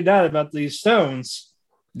talk to your dad about these stones.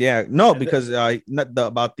 Yeah, no, because he's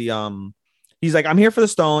like, I'm here for the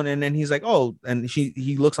stone, and then he's like, oh, and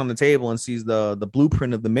he looks on the table and sees the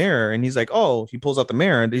blueprint of the mirror, and he's like, oh, he pulls out the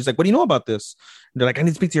mirror, and he's like, what do you know about this? And they're like, I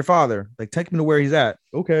need to speak to your father. Like, take him to where he's at.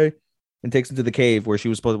 Okay. And takes him to the cave where she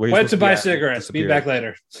was supposed. Went to buy cigarettes. Be back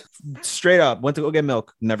later. Straight up, went to go get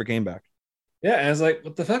milk. Never came back. Yeah, and I was like,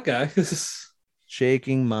 what the fuck, guy?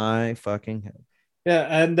 Shaking my fucking head. Yeah,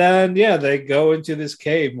 and then they go into this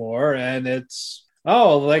cave more, and it's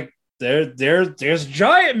like there's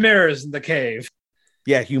giant mirrors in the cave.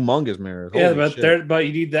 Yeah, humongous mirrors. Holy but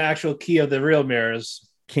you need the actual key of the real mirrors.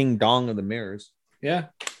 King Dong of the mirrors. Yeah.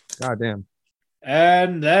 God damn.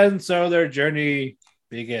 And then so their journey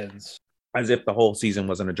begins. As if the whole season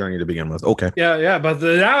wasn't a journey to begin with. Okay. Yeah, but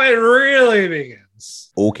now it really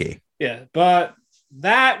begins. Okay. Yeah, but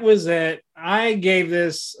that was it. I gave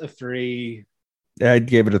this a 3. Yeah, I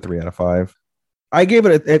gave it a 3 out of 5. I gave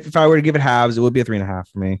it if I were to give it halves, it would be a 3.5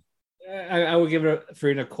 for me. I would give it a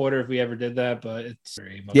 3.25 if we ever did that, but it's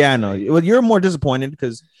 3. Yeah, no. Well, you're more disappointed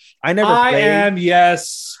because I never played.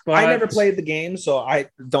 Yes, but I never played the game, so I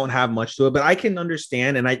don't have much to it. But I can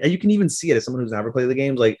understand, and you can even see it as someone who's never played the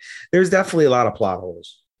games. Like, there's definitely a lot of plot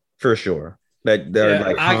holes for sure. That they're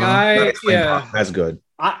that's good.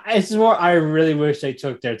 It's more. I really wish they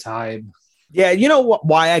took their time. Yeah, you know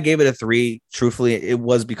why I gave it a 3? Truthfully, it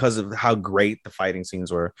was because of how great the fighting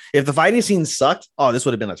scenes were. If the fighting scenes sucked, this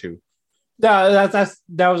would have been a 2. No,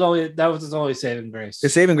 that was his only saving grace. The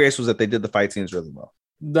saving grace was that they did the fight scenes really well.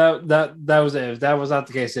 That was it. If that was not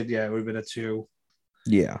the case, then it would have been a 2.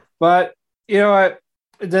 Yeah, but you know what?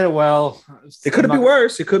 It did it well. It could have been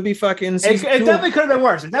worse. It could be fucking. It definitely could have been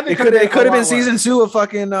worse. It could have been season 2 of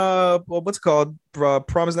fucking what's it called?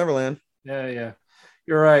 Promised Neverland. Yeah.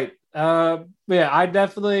 You're right. But yeah, I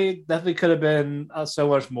definitely could have been so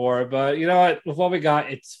much more. But you know what? With what we got,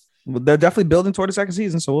 they're definitely building toward the second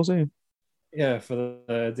season, so we'll see. Yeah,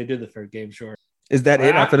 they did the third game, sure. Is that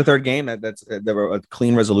it after the third game? That's there were a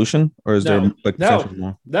clean resolution, or is there like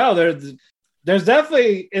no? There's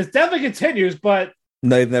definitely continues, but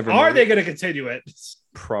no, they've never. Are they going to continue it?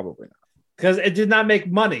 Probably not, because it did not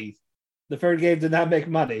make money. The third game did not make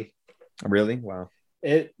money. Really? Wow.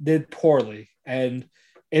 It did poorly, and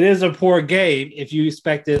it is a poor game if you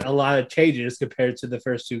expected a lot of changes compared to the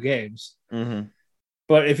first 2 games. Mm-hmm.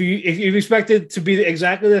 But if you expect it to be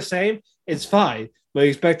exactly the same, it's fine. But you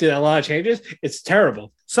expected a lot of changes, it's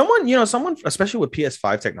terrible. Someone, especially with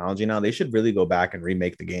PS5 technology now, they should really go back and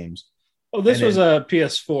remake the games. Oh, this was a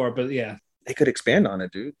PS4, but yeah. They could expand on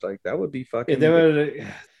it, dude. Like, that would be fucking...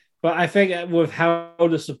 But I think with how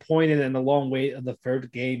disappointed and the long wait of the third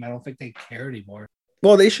game, I don't think they care anymore.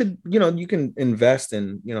 Well, they should, you can invest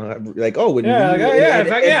in, like,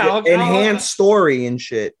 enhance story and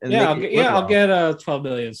shit. And I'll get 12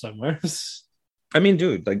 million somewhere. I mean,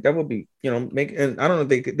 dude, like that would be, make, and I don't know,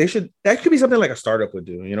 they should, that could be something like a startup would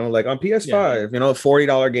do, like on PS5,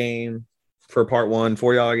 $40 game for part 1,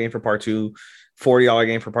 $40 game for part 2, $40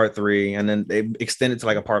 game for part 3, and then they extend it to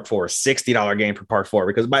like a part 4, $60 game for part 4.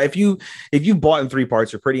 Because if you bought in 3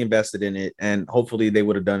 parts, you're pretty invested in it, and hopefully they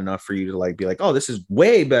would have done enough for you to like be like, oh, this is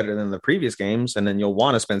way better than the previous games, and then you'll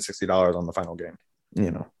want to spend $60 on the final game.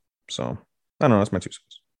 So I don't know. That's my 2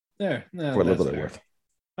 cents. There, no, for a little bit worth.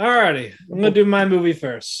 Alrighty, I'm gonna do my movie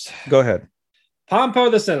first. Go ahead. Pomp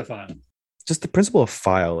the Cinephile. Just the principle of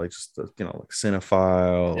file, like just like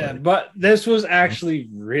cinephile. Yeah, but this was actually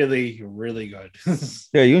really, really good.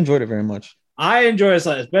 Yeah, you enjoyed it very much. I enjoy it,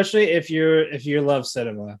 especially if you love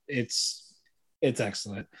cinema. It's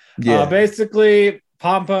excellent. Yeah. Basically,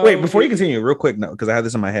 Pompo. Wait, before you continue, real quick, no, because I have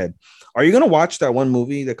this in my head. Are you gonna watch that one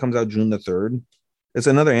movie that comes out June the 3rd? It's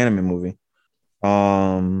another anime movie.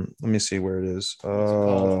 Let me see where it is.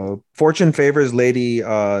 Fortune Favors Lady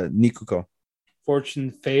Nikuko.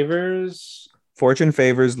 Fortune Favors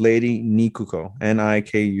Lady Nikuko.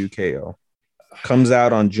 Nikuko. Comes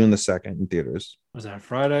out on June the 2nd in theaters. Was that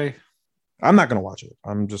Friday? I'm not gonna watch it.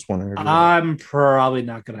 I'm just wondering. I'm probably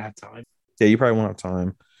not gonna have time. Yeah, you probably won't have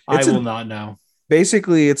time. I will not know.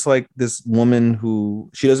 Basically, it's like this woman who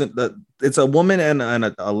she doesn't. It's a woman and an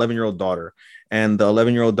 11-year-old daughter, and the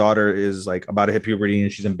 11-year-old daughter is like about to hit puberty,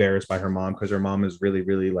 and she's embarrassed by her mom because her mom is really,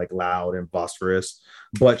 really like loud and boisterous.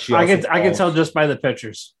 But she also I can tell just by the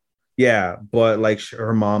pictures. Yeah, but like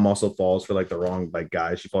her mom also falls for like the wrong like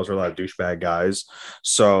guys. She falls for a lot of douchebag guys.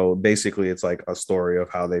 So basically, it's like a story of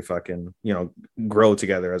how they fucking grow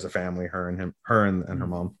together as a family. Her and her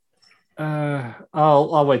mom.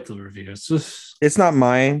 I'll wait till the review. It's not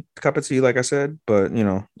my cup of tea, like I said, but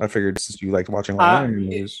I figured since you liked watching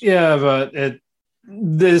movies. Yeah, but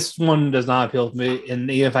this one does not appeal to me,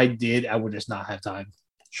 and even if I did, I would just not have time.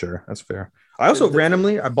 Sure, that's fair. I also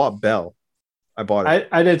randomly I bought Belle. I bought it.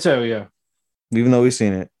 I did too, yeah. Even though we've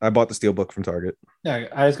seen it, I bought the steelbook from Target. Yeah,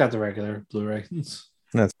 I just got the regular Blu-ray.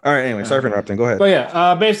 That's all right. Anyway, sorry for interrupting. Go ahead. But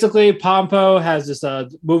yeah, basically, Pompo has this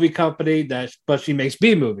movie company but she makes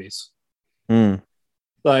B movies.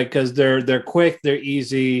 Like because they're quick, they're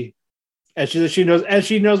easy, and she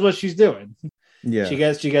knows what she's doing. Yeah, she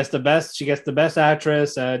gets the best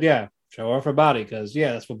actress, and yeah, show off her body because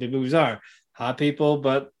that's what B movies are: hot people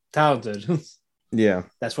but talented. Yeah,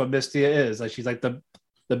 that's what Mistia is. Like she's like the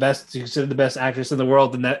best. She's considered the best actress in the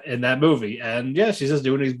world in that movie, and yeah, she's just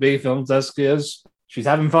doing these B films as she's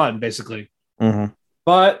having fun basically. Mm-hmm.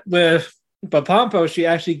 But Pompo, she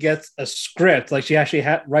actually gets a script. Like she actually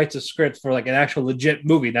writes a script for like an actual legit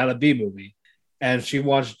movie, not a B movie, and she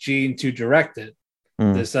wants Gene to direct it.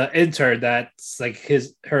 This intern that's like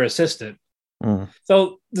her assistant.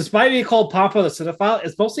 So despite being called Pompo the Cinephile,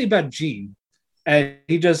 it's mostly about Gene. And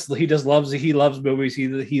he loves movies.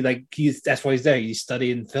 He's that's why he's there. He's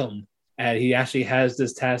studying film, and he actually has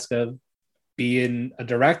this task of being a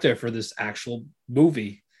director for this actual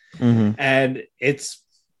movie, and it's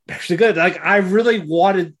actually good. Like I really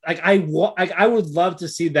wanted, I would love to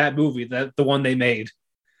see that movie, the one they made.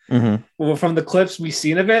 Well, from the clips we've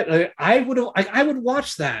seen of it, I would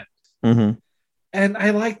watch that, and I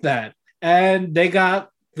like that. And they got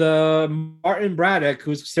the Martin Braddock,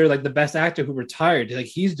 who's considered like the best actor who retired. Like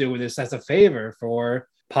he's doing this as a favor for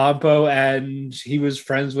Pompo, and he was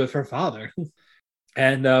friends with her father.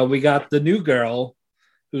 And we got the new girl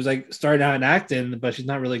who's like starting out in acting, but she's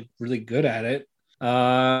not really good at it.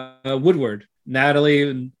 Natalie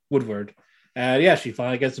Woodward. And yeah, she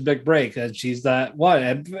finally gets a big break, and she's that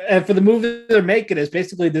one. And for the movie they're making, it's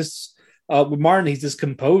basically this with Martin. He's this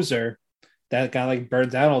composer that got like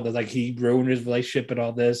burnt out all this. Like he ruined his relationship and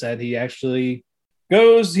all this, and he actually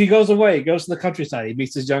goes away, he goes to the countryside. He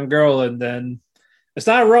meets this young girl, and then it's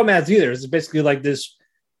not a romance either. It's basically like this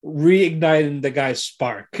reigniting the guy's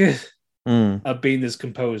spark of being this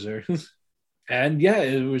composer. And yeah,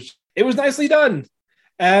 it was nicely done.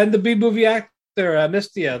 And the B movie actor,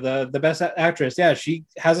 Mistia, the best actress, yeah, she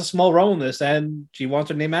has a small role in this, and she wants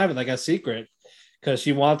her name out of it like a secret because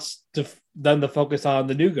she wants them to focus on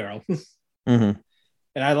the new girl. And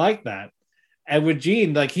I like that. And with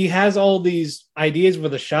Gene, like he has all these ideas for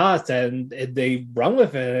the shots, and they run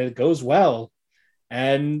with it, and it goes well.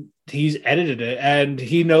 And he's edited it, and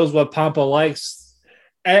he knows what Pompo likes.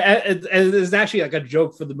 And it's actually like a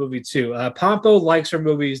joke for the movie too. Pompo likes her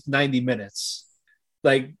movies 90 minutes,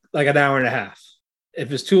 like an hour and a half.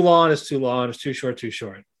 If it's too long, it's too long. It's too short, too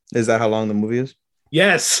short. Is that how long the movie is?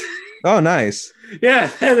 Yes. Oh, nice. Yeah,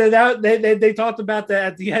 and they talked about that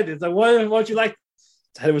at the end. It's like, what you like?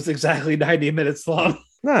 It was exactly 90 minutes long.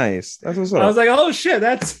 Nice. That's what's up. I was like, oh shit,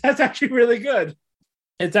 that's actually really good.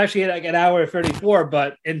 It's actually like an hour and 34,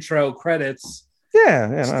 but intro credits.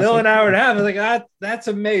 Yeah, still an hour and a half. I was like, that's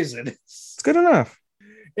amazing. It's good enough.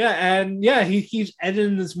 Yeah, and yeah, he keeps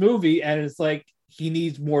editing this movie, and it's like he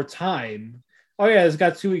needs more time. Oh yeah, it's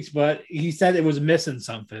got 2 weeks, but he said it was missing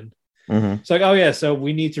something. It's like, oh yeah, so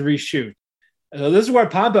we need to reshoot. So this is where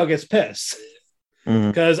Pompo gets pissed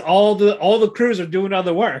because all the crews are doing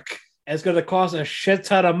other work. And it's going to cost a shit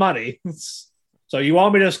ton of money. So you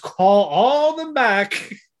want me to just call all of them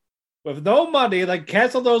back with no money, like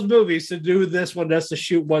cancel those movies to do this one just to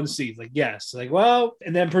shoot one scene? Like, yes. Like, well,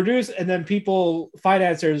 and then people,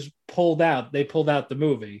 financiers pulled out. They pulled out the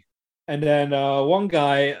movie. And then one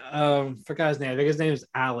guy, forgot his name. I think his name is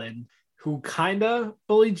Alan, who kind of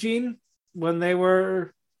bullied Gene when they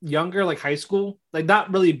were younger, like high school. Like,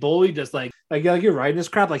 not really bullied, just like you're writing this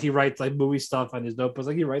crap. Like, he writes like movie stuff on his notebooks.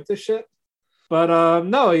 Like, he writes this shit. But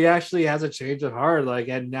no, he actually has a change of heart. Like,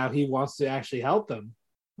 and now he wants to actually help them.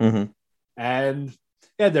 And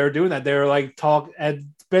yeah, they were doing that. They were like and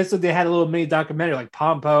basically they had a little mini documentary, like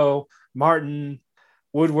Pompo, Martin,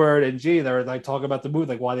 Woodward, and Gene. They were like talking about the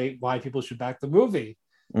movie, like why people should back the movie.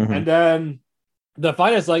 And then The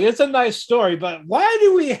finance, like, it's a nice story, but why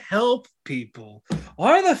do we help people?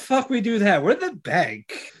 Why the fuck we do that? We're the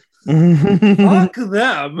bank. Fuck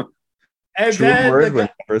them.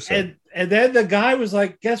 And then the guy was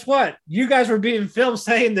like, guess what? You guys were being filmed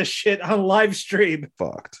saying this shit on live stream.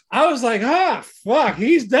 Fucked. I was like, fuck,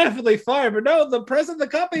 he's definitely fired. But no, the president of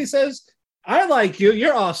the company says, I like you.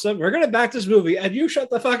 You're awesome. We're going to back this movie. And you shut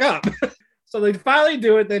the fuck up. So they finally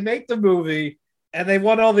do it. They make the movie. And they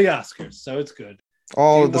won all the Oscars. So it's good.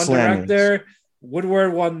 All of the slammers. Director.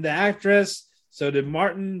 Woodward won the actress. So did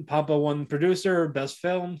Martin. Papa won producer, best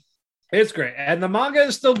film. It's great. And the manga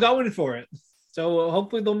is still going for it. So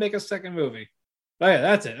hopefully they'll make a second movie. But yeah,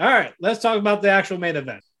 that's it. All right. Let's talk about the actual main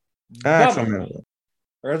event. We're going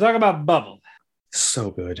to talk about Bubble.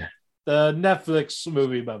 So good. The Netflix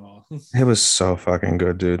movie Bubble. It was so fucking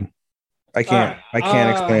good, dude. I can't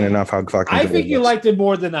explain enough how fucking good I think you liked it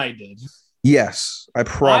more than I did. Yes, I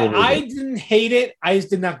probably I didn't hate it. I just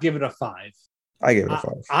did not give it a 5. I gave it a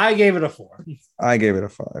 5. I gave it a 4. I gave it a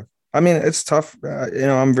 5. I mean, it's tough.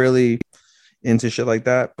 I'm really into shit like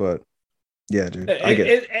that, but yeah, dude, I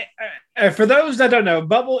get it. For those that don't know,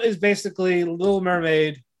 Bubble is basically Little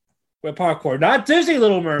Mermaid with parkour. Not Disney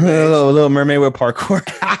Little Mermaid. Little Mermaid with parkour.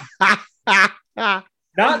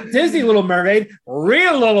 Not Disney Little Mermaid,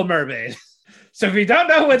 real Little Mermaid. So if you don't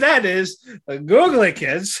know what that is, Google it,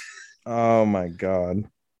 kids. Oh my god.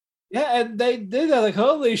 Yeah, and they did that, like,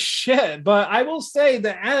 holy shit. But I will say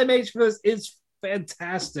the animation for this is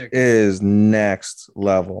fantastic. It is next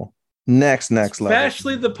level. Next level.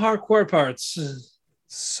 Especially the parkour parts.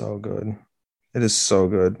 So good. It is so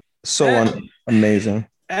good. So amazing.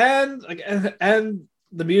 And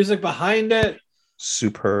the music behind it.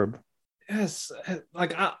 Superb. Yes.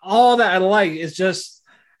 Like, all that I like is just,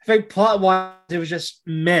 I think plot-wise, it was just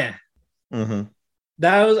meh. Mm-hmm.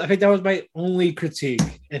 I think that was my only critique.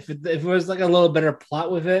 If it was like a little better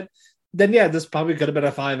plot with it, then yeah, this probably could have been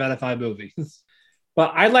a 5 out of 5 movie.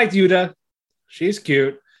 But I liked Yuta. She's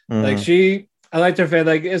cute. Mm-hmm. I liked her face.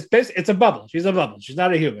 Like, it's a bubble. She's a bubble. She's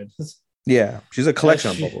not a human. Yeah, she's a collection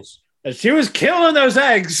of bubbles. And she was killing those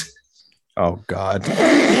eggs. Oh God.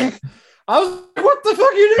 I was like, what the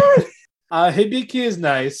fuck are you doing? Hibiki is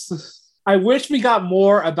nice. I wish we got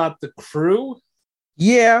more about the crew.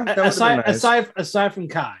 Yeah, aside from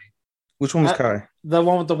Kai. Which one was Kai? The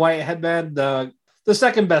one with the white headband, the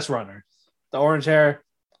second best runner, the orange hair.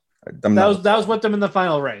 That was with them in the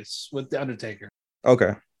final race with the Undertaker.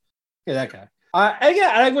 Okay. Yeah, that guy.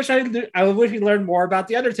 I wish we learned more about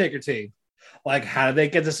the Undertaker team. Like, how did they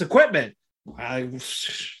get this equipment?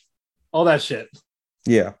 All that shit.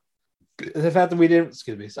 Yeah. The fact that we didn't,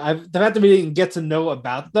 the fact that we didn't get to know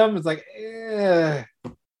about them is like,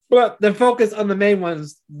 But the focus on the main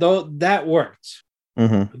ones, though, that worked.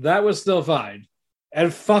 Mm-hmm. That was still fine.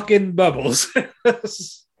 And fucking Bubbles.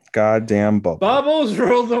 Goddamn Bubbles. Bubbles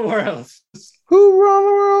rule the world. Who run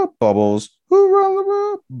the world? Bubbles. Who run the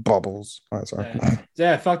world? Bubbles. Oh, sorry.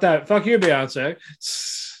 Yeah, fuck that. Fuck you, Beyonce.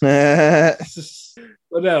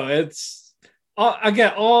 But no, it's...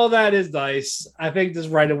 Again, all that is nice. I think this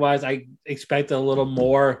writing-wise, I expected a little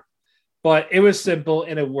more. But it was simple,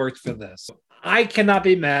 and it worked for this. I cannot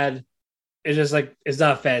be mad. It's just like, it's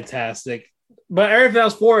not fantastic. But everything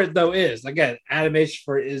else for it, though, is. Again, animation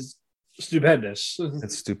for it is stupendous.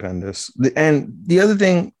 It's stupendous. And the other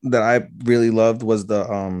thing that I really loved was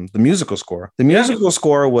the musical score. The musical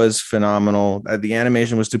score was phenomenal. The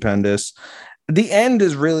animation was stupendous. The end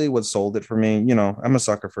is really what sold it for me. You know, I'm a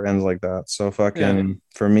sucker for ends like that. So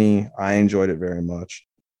for me, I enjoyed it very much.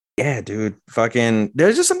 Yeah, dude.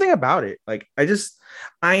 There's just something about it. Like,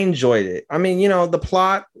 I enjoyed it. I mean, the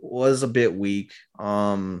plot was a bit weak.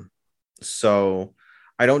 So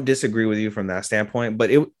I don't disagree with you from that standpoint,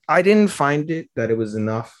 but I didn't find it that it was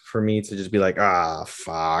enough for me to just be like,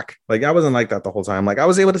 fuck. Like, I wasn't like that the whole time. like, I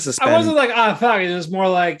was able to suspend. I wasn't like, fuck. It was more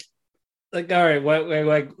like, all right, what,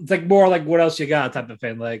 like, it's like more like, what else you got type of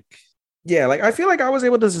thing. Like, yeah, like, I feel like I was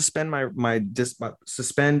able to suspend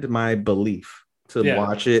my belief to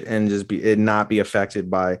watch it and just not be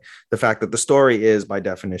affected by the fact that the story is by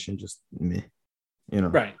definition just me,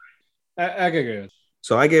 Right. I agree with it.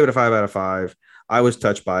 So I gave it a 5 out of 5. I was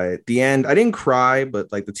touched by it. The end, I didn't cry,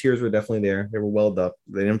 but like the tears were definitely there. They were welled up.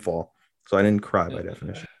 They didn't fall. So I didn't cry by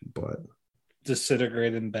definition, but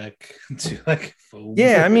disintegrating back to like foam.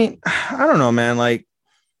 Yeah, I mean, I don't know, man. Like,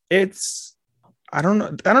 I don't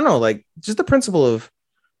know. Like, just the principle of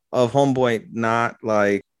Homeboy not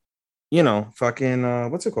like,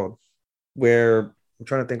 fucking what's it called? Where I'm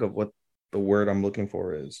trying to think of what the word I'm looking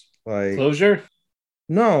for is. Like, closure?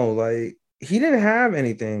 No, like, he didn't have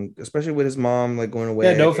anything, especially with his mom like going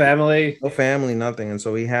away. Yeah, no family, nothing. And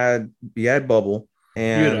so he had Bubble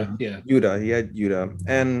and Yuta. He had Yuta,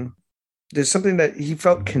 and there's something that he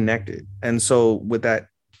felt connected, and so with that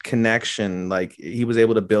connection, like he was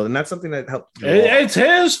able to build, and that's something that helped. It's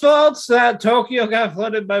his fault that Tokyo got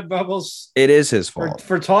flooded by bubbles. It is his fault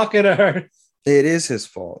for talking to her. It is his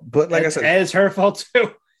fault, but like I said, it's her fault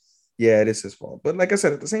too. Yeah, it is his fault. But like I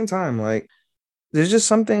said, at the same time, like there's just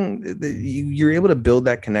something that you're able to build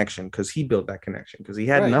that connection because he built that connection because he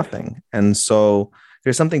had nothing, and so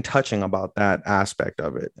there's something touching about that aspect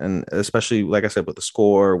of it, and especially like I said with the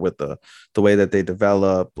score, with the way that they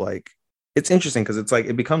develop, like it's interesting because it's like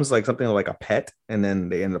it becomes like something like a pet, and then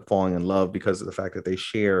they end up falling in love because of the fact that they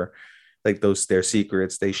share like their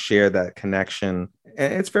secrets, they share that connection,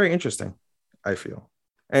 and it's very interesting, I feel.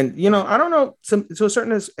 And, you know, I don't know, to a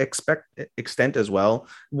certain extent as well,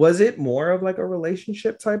 was it more of like a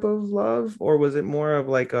relationship type of love, or was it more of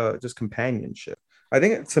like a just companionship? I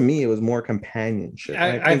think to me, it was more companionship.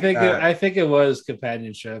 I think it was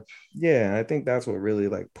companionship. Yeah, I think that's what really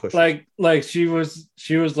like pushed. Like she was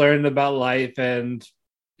learning about life, and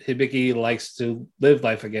Hibiki likes to live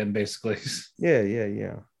life again, basically.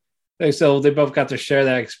 Yeah. So they both got to share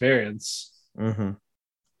that experience. Mm-hmm.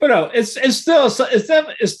 But no, it's still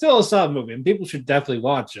a solid movie, and people should definitely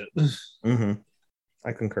watch it. Mm-hmm.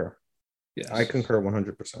 I concur. Yes. I concur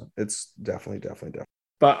 100%. It's definitely.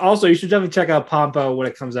 But also, you should definitely check out Pompo when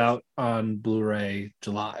it comes out on Blu-ray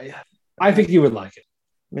July. I think you would like it.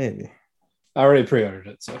 Maybe. I already pre-ordered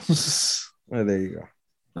it, so. Oh, there you go.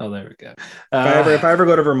 Oh, there we go. If I ever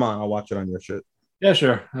go to Vermont, I'll watch it on your shit. Yeah,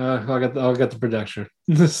 sure. I'll get the projection.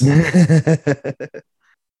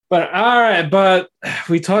 But all right, but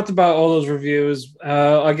we talked about all those reviews.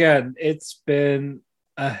 Again, it's been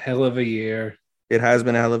a hell of a year. It has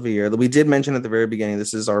been a hell of a year. We did mention at the very beginning,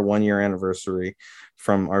 this is our 1 year anniversary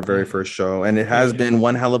from our very first show, and it has been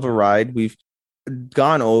one hell of a ride. We've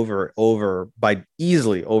gone over by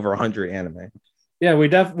easily over 100 anime. Yeah, we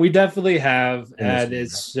definitely have, and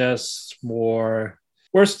it's just more.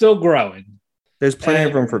 We're still growing. There's plenty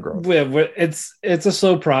of room for growth. It's a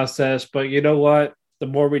slow process, but you know what? The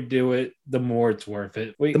more we do it, the more it's worth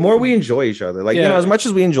it. The more we enjoy each other. Like, you know, as much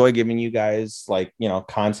as we enjoy giving you guys like, you know,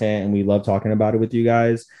 content, and we love talking about it with you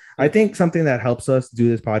guys, I think something that helps us do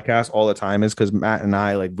this podcast all the time is because Matt and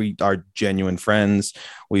I, like, we are genuine friends.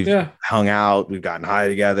 We've hung out, we've gotten high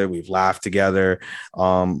together, we've laughed together.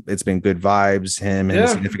 It's been good vibes, him and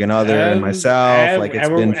his significant other and myself. It's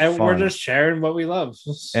been fun. We're just sharing what we love.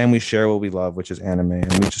 And we share what we love, which is anime.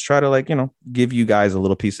 And we just try to, like, you know, give you guys a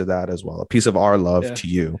little piece of that as well. A piece of our love to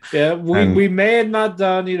you. Yeah, we may have not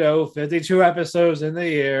done, you know, 52 episodes in the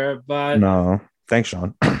year, but no. Thanks,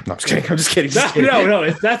 Sean. No, I'm just kidding. I'm just kidding. No.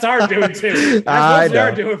 That's our doing too. That's what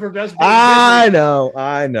they're doing for best. I know.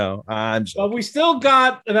 But we still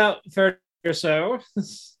got about 30 or so.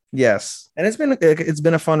 Yes, and it's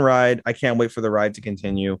been a fun ride. I can't wait for the ride to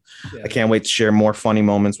continue. I can't wait to share more funny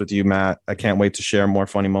moments with you, Matt. I can't wait to share more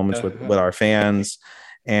funny moments with our fans.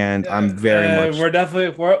 And I'm very much. We're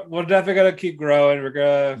definitely gonna keep growing. We're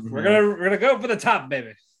gonna go for the top,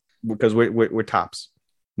 baby. Because we're tops.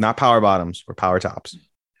 Not power bottoms, we're power tops.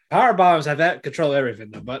 Power bottoms have that control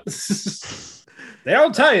everything, though, but they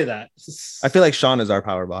don't tell you that. I feel like Sean is our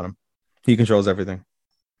power bottom. He controls everything.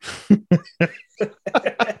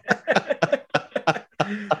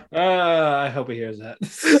 I hope he hears that.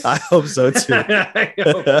 I hope so too. I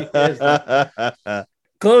hope he hears that.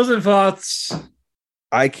 Closing thoughts.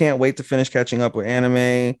 I can't wait to finish catching up with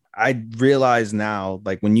anime. I realize now,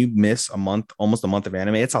 like, when you miss almost a month of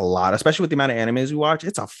anime, it's a lot, especially with the amount of animes we watch.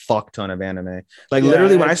 It's a fuck ton of anime. Like,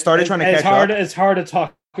 literally, when I started trying to catch up, it's hard to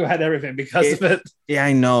talk about everything because of it. Yeah,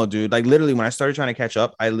 I know, dude. Like, literally, when I started trying to catch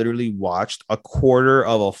up, I literally watched a quarter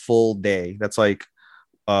of a full day. That's like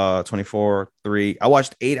 3. I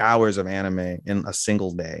watched 8 hours of anime in a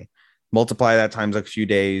single day. Multiply that times like a few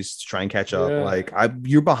days to try and catch up. Like,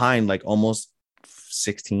 you're behind like almost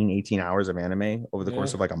 16-18 hours of anime over the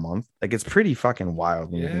course of like a month. Like, it's pretty fucking wild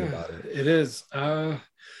when you think about it. It is.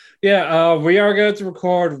 We are going to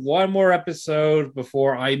record one more episode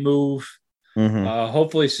before I move.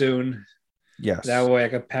 Hopefully soon. Yes. That way I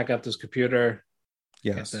can pack up this computer.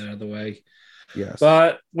 Yes. Get that out of the way. Yes.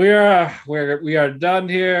 But we are done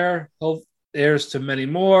here. Hope there's to many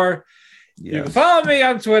more. Yes. You can follow me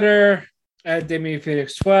on Twitter at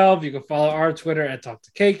DamienPhoenix12. You can follow our Twitter at Talk the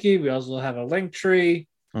Kēki. We also have a link tree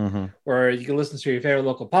where you can listen to your favorite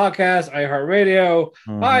local podcast, iHeartRadio,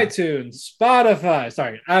 iTunes,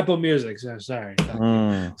 Spotify. Apple Music.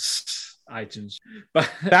 iTunes. But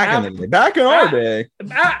back in our day.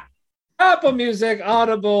 Apple Music,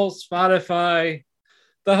 Audible, Spotify,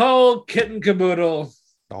 the whole kit and caboodle.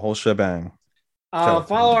 The whole shebang.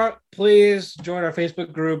 Please join our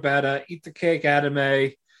Facebook group at Eat the Cake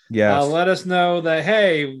Anime. Yes. Let us know that,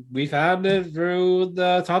 hey, we found it through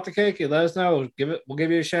the Talk the Kēki. Let us know. We'll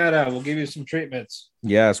give you a shout out. We'll give you some treatments.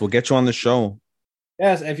 Yes, we'll get you on the show.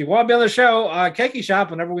 Yes, if you want to be on the show, Keki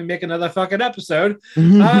Shop, whenever we make another fucking episode,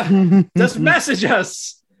 just message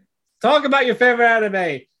us. Talk about your favorite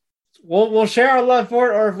anime. We'll share our love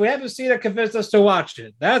for it, or if we haven't seen it, convince us to watch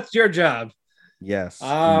it. That's your job. Yes,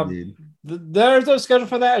 indeed. There's no schedule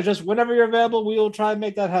for that. It's just whenever you're available, we will try and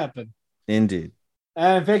make that happen. Indeed.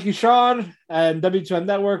 And thank you, Sean and W2M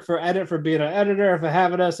Network for being an editor, for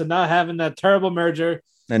having us and not having that terrible merger.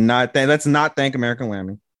 And let's not thank American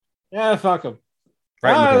Whammy. Yeah, fuck them.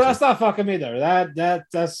 Right, that's not fucking me either.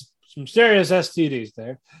 That's some serious STDs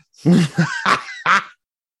there.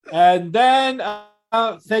 And then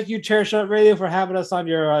thank you, Chairshot Radio, for having us on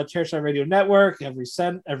your Chairshot Radio network every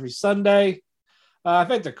Sunday. I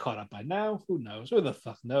think they're caught up by now. Who knows? Who the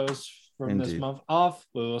fuck knows? From Indeed. This month off,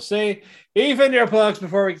 we will see. Even your plugs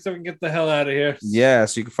before we can get the hell out of here.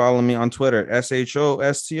 Yes, you can follow me on Twitter,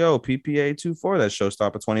 SHOSTOPPA24. That's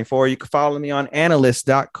Showstopper24. You can follow me on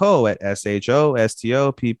analyst.co at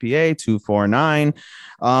SHOSTOPPA249.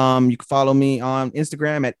 You can follow me on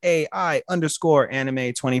Instagram at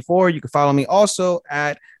AI_anime24. You can follow me also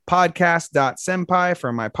at podcast.senpai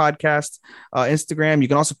for my podcast Instagram. You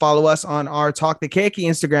can also follow us on our Talk the Kēki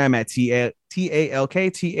Instagram at TALKTHEKEI.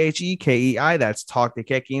 That's Talk the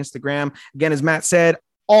Kēki Instagram. Again, as Matt said,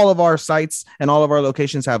 all of our sites and all of our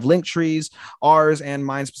locations have link trees. Ours and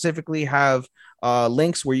mine specifically have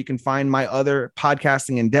links where you can find my other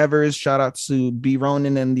podcasting endeavors. Shout out to B.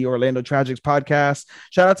 Ronan and the Orlando Tragics podcast.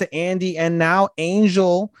 Shout out to Andy and now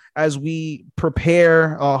Angel as we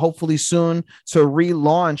prepare, hopefully soon, to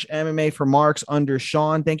relaunch MMA for Marks under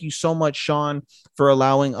Sean. Thank you so much, Sean, for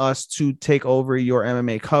allowing us to take over your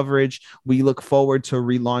MMA coverage. We look forward to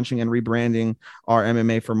relaunching and rebranding our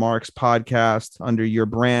MMA for Marks podcast under your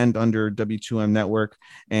brand, under W2M Network.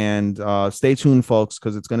 And stay tuned, folks,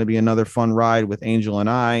 because it's going to be another fun ride with Angel and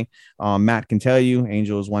I. Matt can tell you,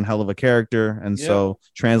 Angel is one hell of a character. And so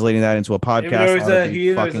translating that into a podcast.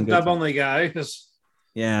 He's a dub-only guy.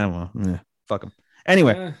 Yeah, well, fuck him.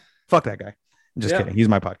 Anyway, fuck that guy. I'm just kidding. He's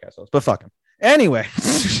my podcast host, but fuck him. Anyway,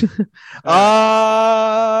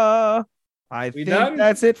 I think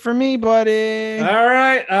that's it for me, buddy. All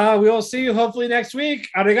right. We will see you hopefully next week.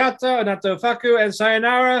 Arigato, anato faku, and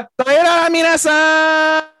sayonara. Sayonara,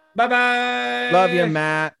 minasan. Bye-bye. Love you,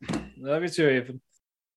 Matt. Love you too, Ethan.